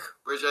paycheck,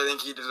 which I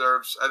think he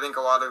deserves. I think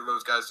a lot of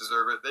those guys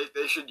deserve it.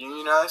 They should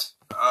unionize,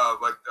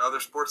 like the other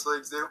sports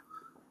leagues do.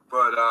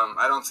 But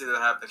I don't see that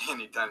happening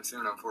anytime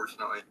soon,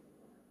 unfortunately.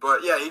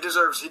 But yeah, he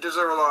deserves a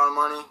lot of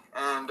money,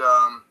 and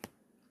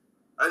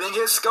I think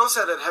his skill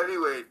set at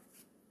heavyweight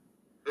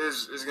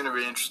is going to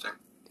be interesting.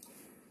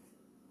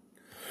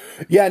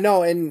 Yeah,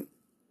 no, and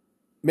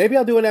maybe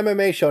I'll do an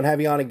MMA show and have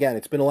you on again.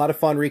 It's been a lot of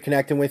fun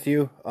reconnecting with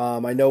you.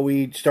 I know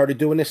we started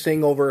doing this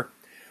thing over.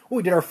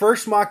 We did our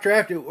first mock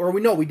draft, or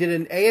we did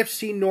an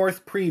AFC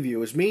North preview. It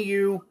was me,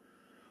 you,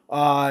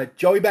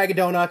 Joey Bag of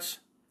Donuts,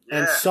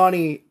 and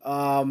Sonny.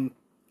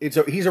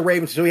 He's a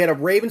Ravens, so he had a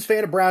Ravens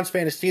fan, a Browns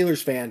fan, a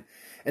Steelers fan,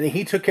 and then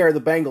he took care of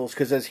the Bengals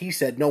because, as he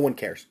said, no one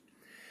cares.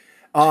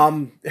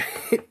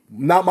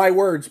 Not my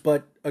words,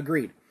 but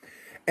agreed.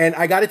 And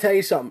I got to tell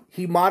you something.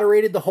 He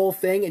moderated the whole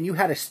thing, and you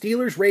had a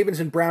Steelers, Ravens,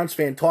 and Browns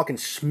fan talking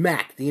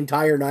smack the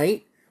entire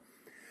night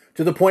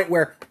to the point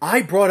where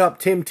I brought up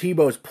Tim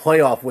Tebow's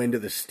playoff win to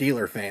the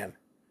Steeler fan.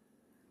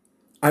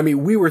 I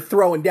mean, we were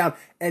throwing down,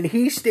 and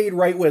he stayed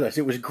right with us.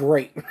 It was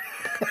great.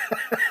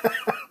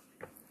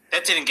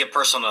 That didn't get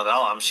personal at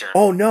all, I'm sure.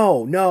 Oh,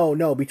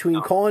 no.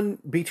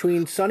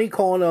 Between Sonny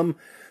calling them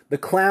the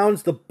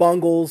Clowns, the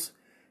Bungles,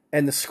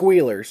 and the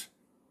Squealers,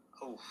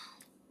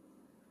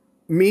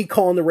 me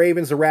calling the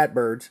Ravens the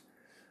Ratbirds,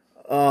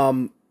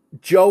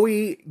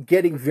 Joey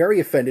getting very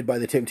offended by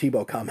the Tim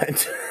Tebow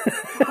comment.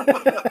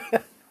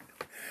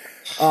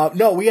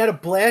 No, we had a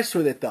blast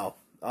with it though.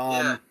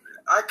 Yeah,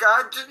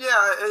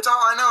 it's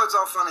all. I know it's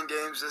all fun and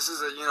games. This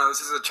is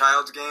a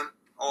child's game.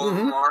 All of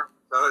them are.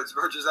 So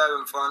we're just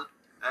having fun,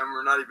 and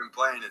we're not even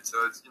playing it.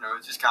 So it's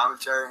it's just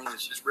commentary and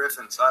it's just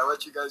riffing. So I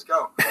let you guys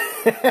go.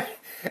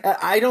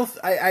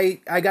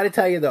 I got to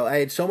tell you though, I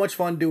had so much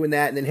fun doing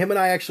that, and then him and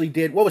I actually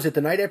did. What was it?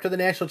 The night after the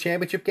national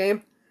championship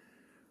game,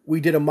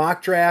 we did a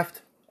mock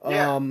draft.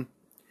 Yeah. And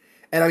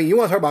I mean, you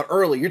want to talk about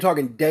early? You're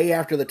talking day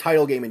after the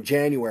title game in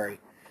January.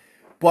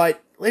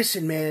 But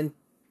listen, man,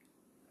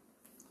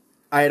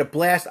 I had a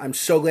blast. I'm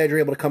so glad you're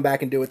able to come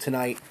back and do it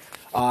tonight.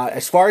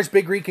 As far as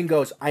Big Rican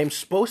goes, I am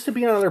supposed to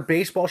be on another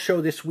baseball show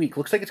this week.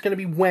 Looks like it's going to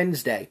be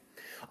Wednesday.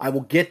 I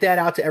will get that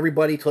out to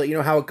everybody to let you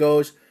know how it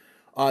goes.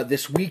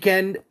 This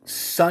weekend,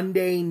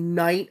 Sunday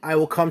night, I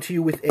will come to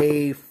you with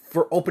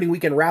for opening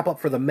weekend wrap-up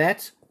for the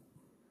Mets.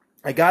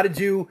 I got to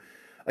do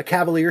a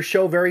Cavaliers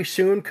show very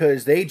soon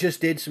because they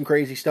just did some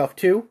crazy stuff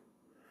too.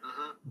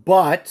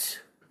 But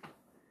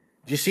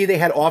did you see they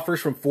had offers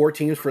from 4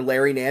 teams for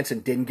Larry Nance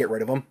and didn't get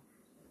rid of him?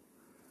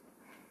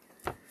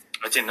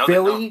 I didn't know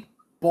Philly, that, no.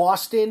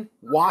 Boston,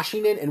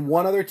 Washington, and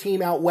one other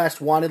team out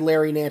west wanted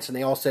Larry Nance, and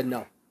they all said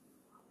no.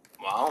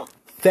 Wow.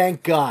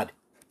 Thank God.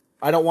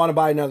 I don't want to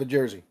buy another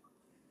jersey.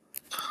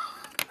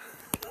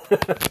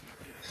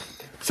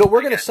 So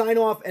we're going to sign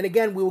off, and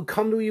again, we will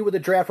come to you with a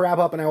draft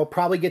wrap-up, and I will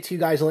probably get to you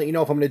guys and let you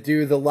know if I'm going to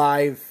do the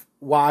live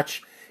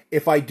watch.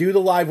 If I do the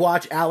live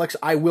watch, Alex,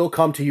 I will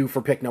come to you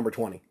for pick number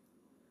 20.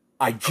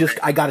 I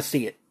got to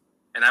see it.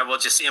 And I will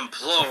just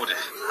implode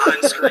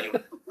on screen.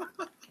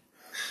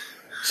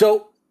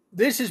 So,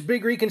 this is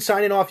Big Rican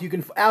signing off.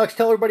 Alex,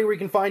 tell everybody where you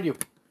can find you.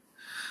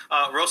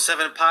 Row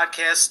 7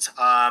 Podcast,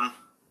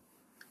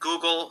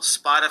 Google,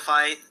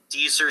 Spotify,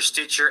 Deezer,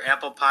 Stitcher,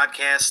 Apple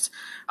Podcast,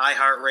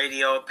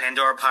 iHeartRadio,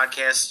 Pandora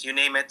Podcast, you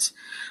name it.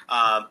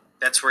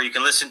 That's where you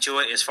can listen to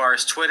it. As far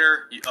as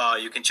Twitter,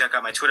 you can check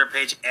out my Twitter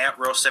page at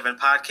Row 7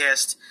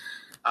 Podcast.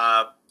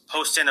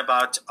 Posting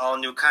about all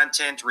new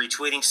content,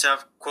 retweeting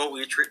stuff, quote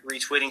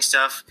retweeting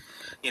stuff,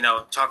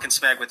 talking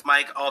smack with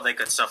Mike, all that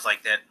good stuff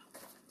like that.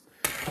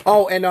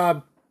 Oh,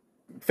 and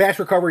fast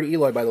recovery to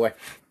Eloy, by the way.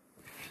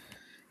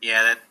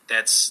 Yeah,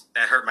 that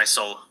hurt my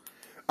soul.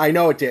 I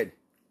know it did.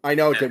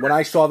 When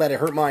I saw that, it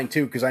hurt mine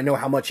too, because I know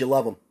how much you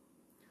love him.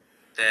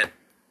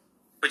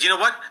 But you know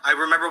what? I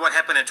remember what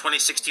happened in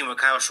 2016 with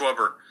Kyle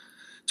Schwarber.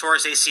 Tore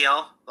his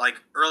ACL,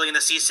 early in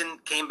the season,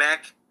 came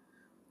back.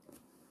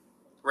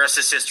 Rest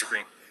is history.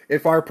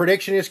 If our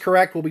prediction is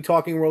correct, we'll be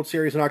talking World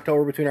Series in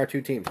October between our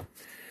two teams.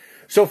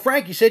 So,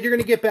 Frank, you said you're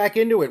going to get back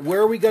into it.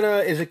 Where are we going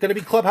to... Is it going to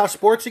be Clubhouse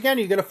Sports again?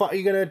 Are you going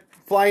to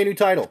fly a new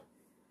title?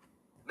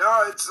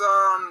 No, it's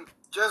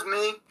just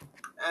me.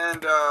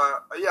 And,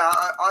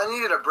 I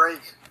needed a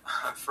break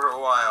for a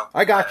while.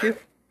 I got you.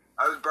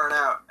 I was burnt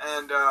out.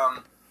 And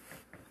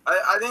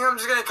I think I'm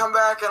just going to come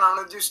back and I'm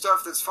going to do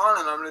stuff that's fun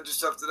and I'm going to do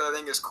stuff that I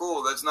think is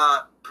cool that's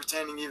not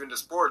pertaining even to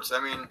sports. I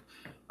mean,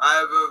 I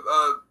have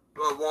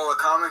a wall of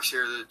comics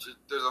here that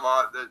there's a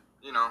lot that,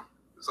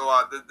 there's a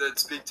lot that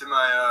speak to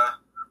my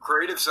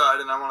creative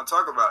side and I want to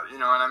talk about,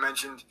 and I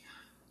mentioned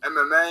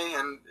MMA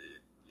and,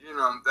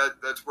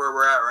 that's where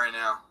we're at right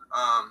now.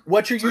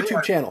 What's your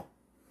YouTube channel?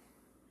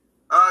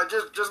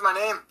 Just my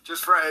name,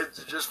 just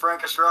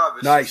Frank Astrab.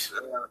 It's nice.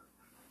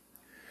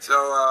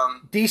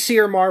 DC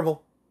or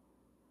Marvel?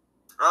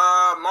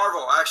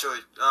 Marvel, actually.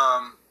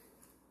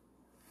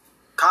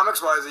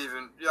 Comics-wise,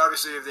 even,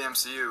 obviously, you have the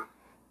MCU.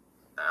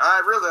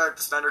 I really like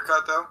the Snyder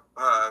Cut, though.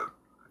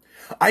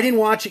 I didn't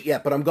watch it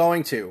yet, but I'm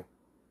going to.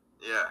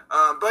 Yeah,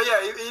 but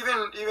yeah,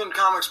 even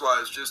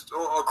comics-wise, just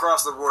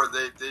across the board,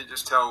 they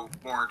just tell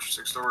more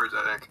interesting stories,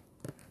 I think.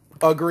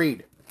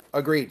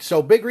 Agreed.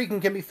 So Big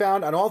Rican can be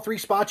found on all 3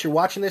 spots you're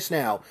watching this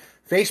now.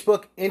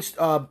 Facebook,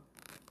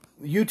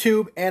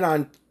 YouTube, and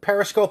on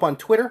Periscope on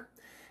Twitter.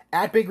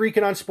 At Big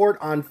Rican on Sport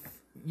on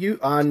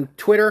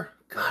Twitter.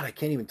 God, I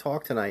can't even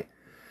talk tonight.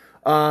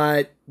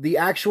 The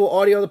actual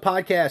audio of the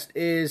podcast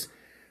is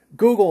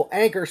Google,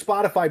 Anchor,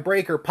 Spotify,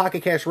 Breaker,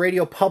 Pocket Cast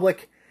Radio,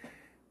 Public.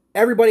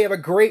 Everybody have a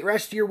great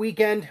rest of your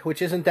weekend,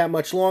 which isn't that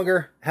much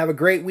longer. Have a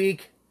great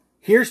week.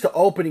 Here's to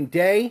opening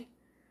day.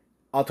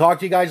 I'll talk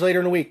to you guys later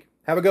in the week.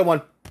 Have a good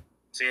one.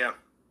 See ya.